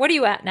 sister? What are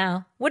you at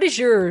now? What is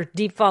your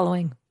deep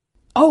following?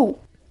 Oh,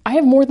 I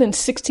have more than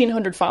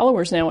 1,600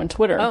 followers now on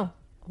Twitter. Oh,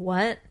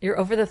 what? You're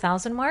over the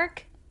 1,000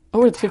 mark?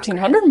 Over the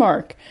 1,500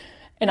 mark.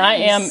 And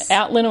nice. I am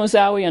at Lynn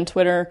Ozawi on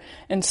Twitter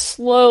and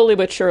slowly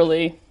but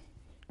surely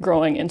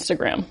growing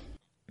Instagram.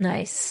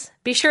 Nice.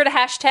 Be sure to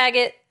hashtag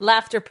it,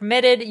 laughter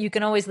permitted. You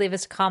can always leave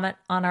us a comment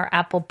on our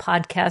Apple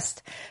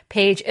Podcast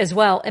page as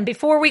well. And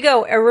before we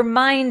go, a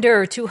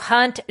reminder to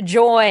hunt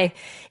joy.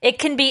 It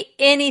can be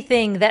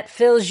anything that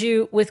fills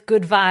you with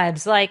good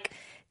vibes, like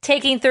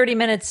taking 30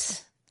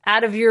 minutes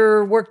out of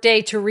your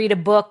workday to read a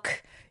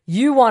book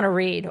you want to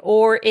read,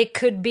 or it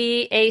could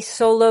be a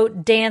solo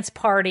dance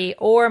party,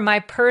 or my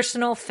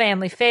personal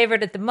family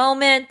favorite at the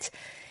moment,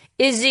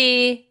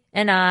 Izzy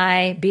and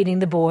I beating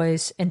the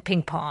boys in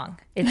ping pong.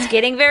 It's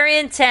getting very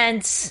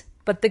intense,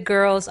 but the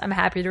girls, I'm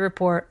happy to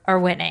report, are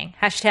winning.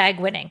 #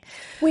 winning.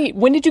 Wait,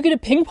 when did you get a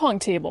ping pong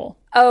table?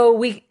 Oh,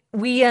 we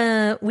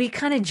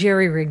kind of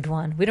jerry-rigged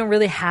one. We don't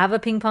really have a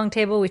ping pong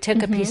table. We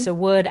took a piece of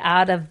wood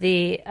out of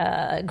the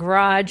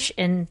garage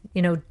and,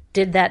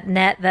 did that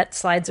net that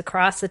slides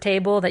across the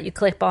table that you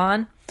clip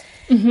on.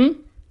 And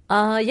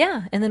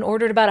then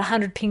ordered about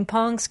 100 ping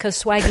pongs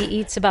because Swaggy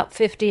eats about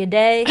 50 a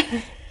day,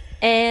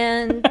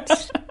 and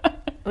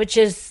which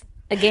is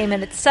a game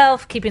in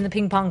itself, keeping the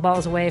ping pong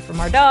balls away from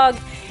our dog.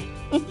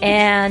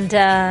 And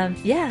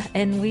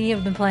and we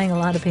have been playing a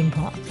lot of ping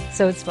pong,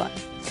 so it's fun.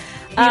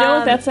 You know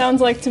what that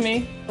sounds like to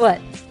me? What?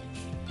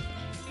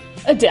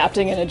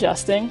 Adapting and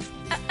adjusting.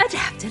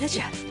 Adapt and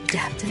adjust.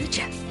 Adapt and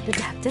adjust.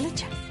 Adapt and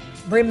adjust.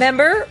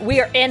 Remember, we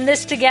are in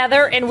this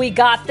together, and we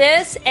got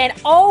this. And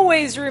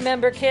always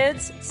remember,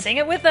 kids, sing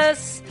it with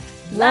us.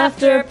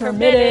 Laughter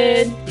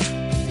permitted.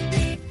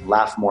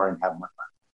 Laugh more and have more fun.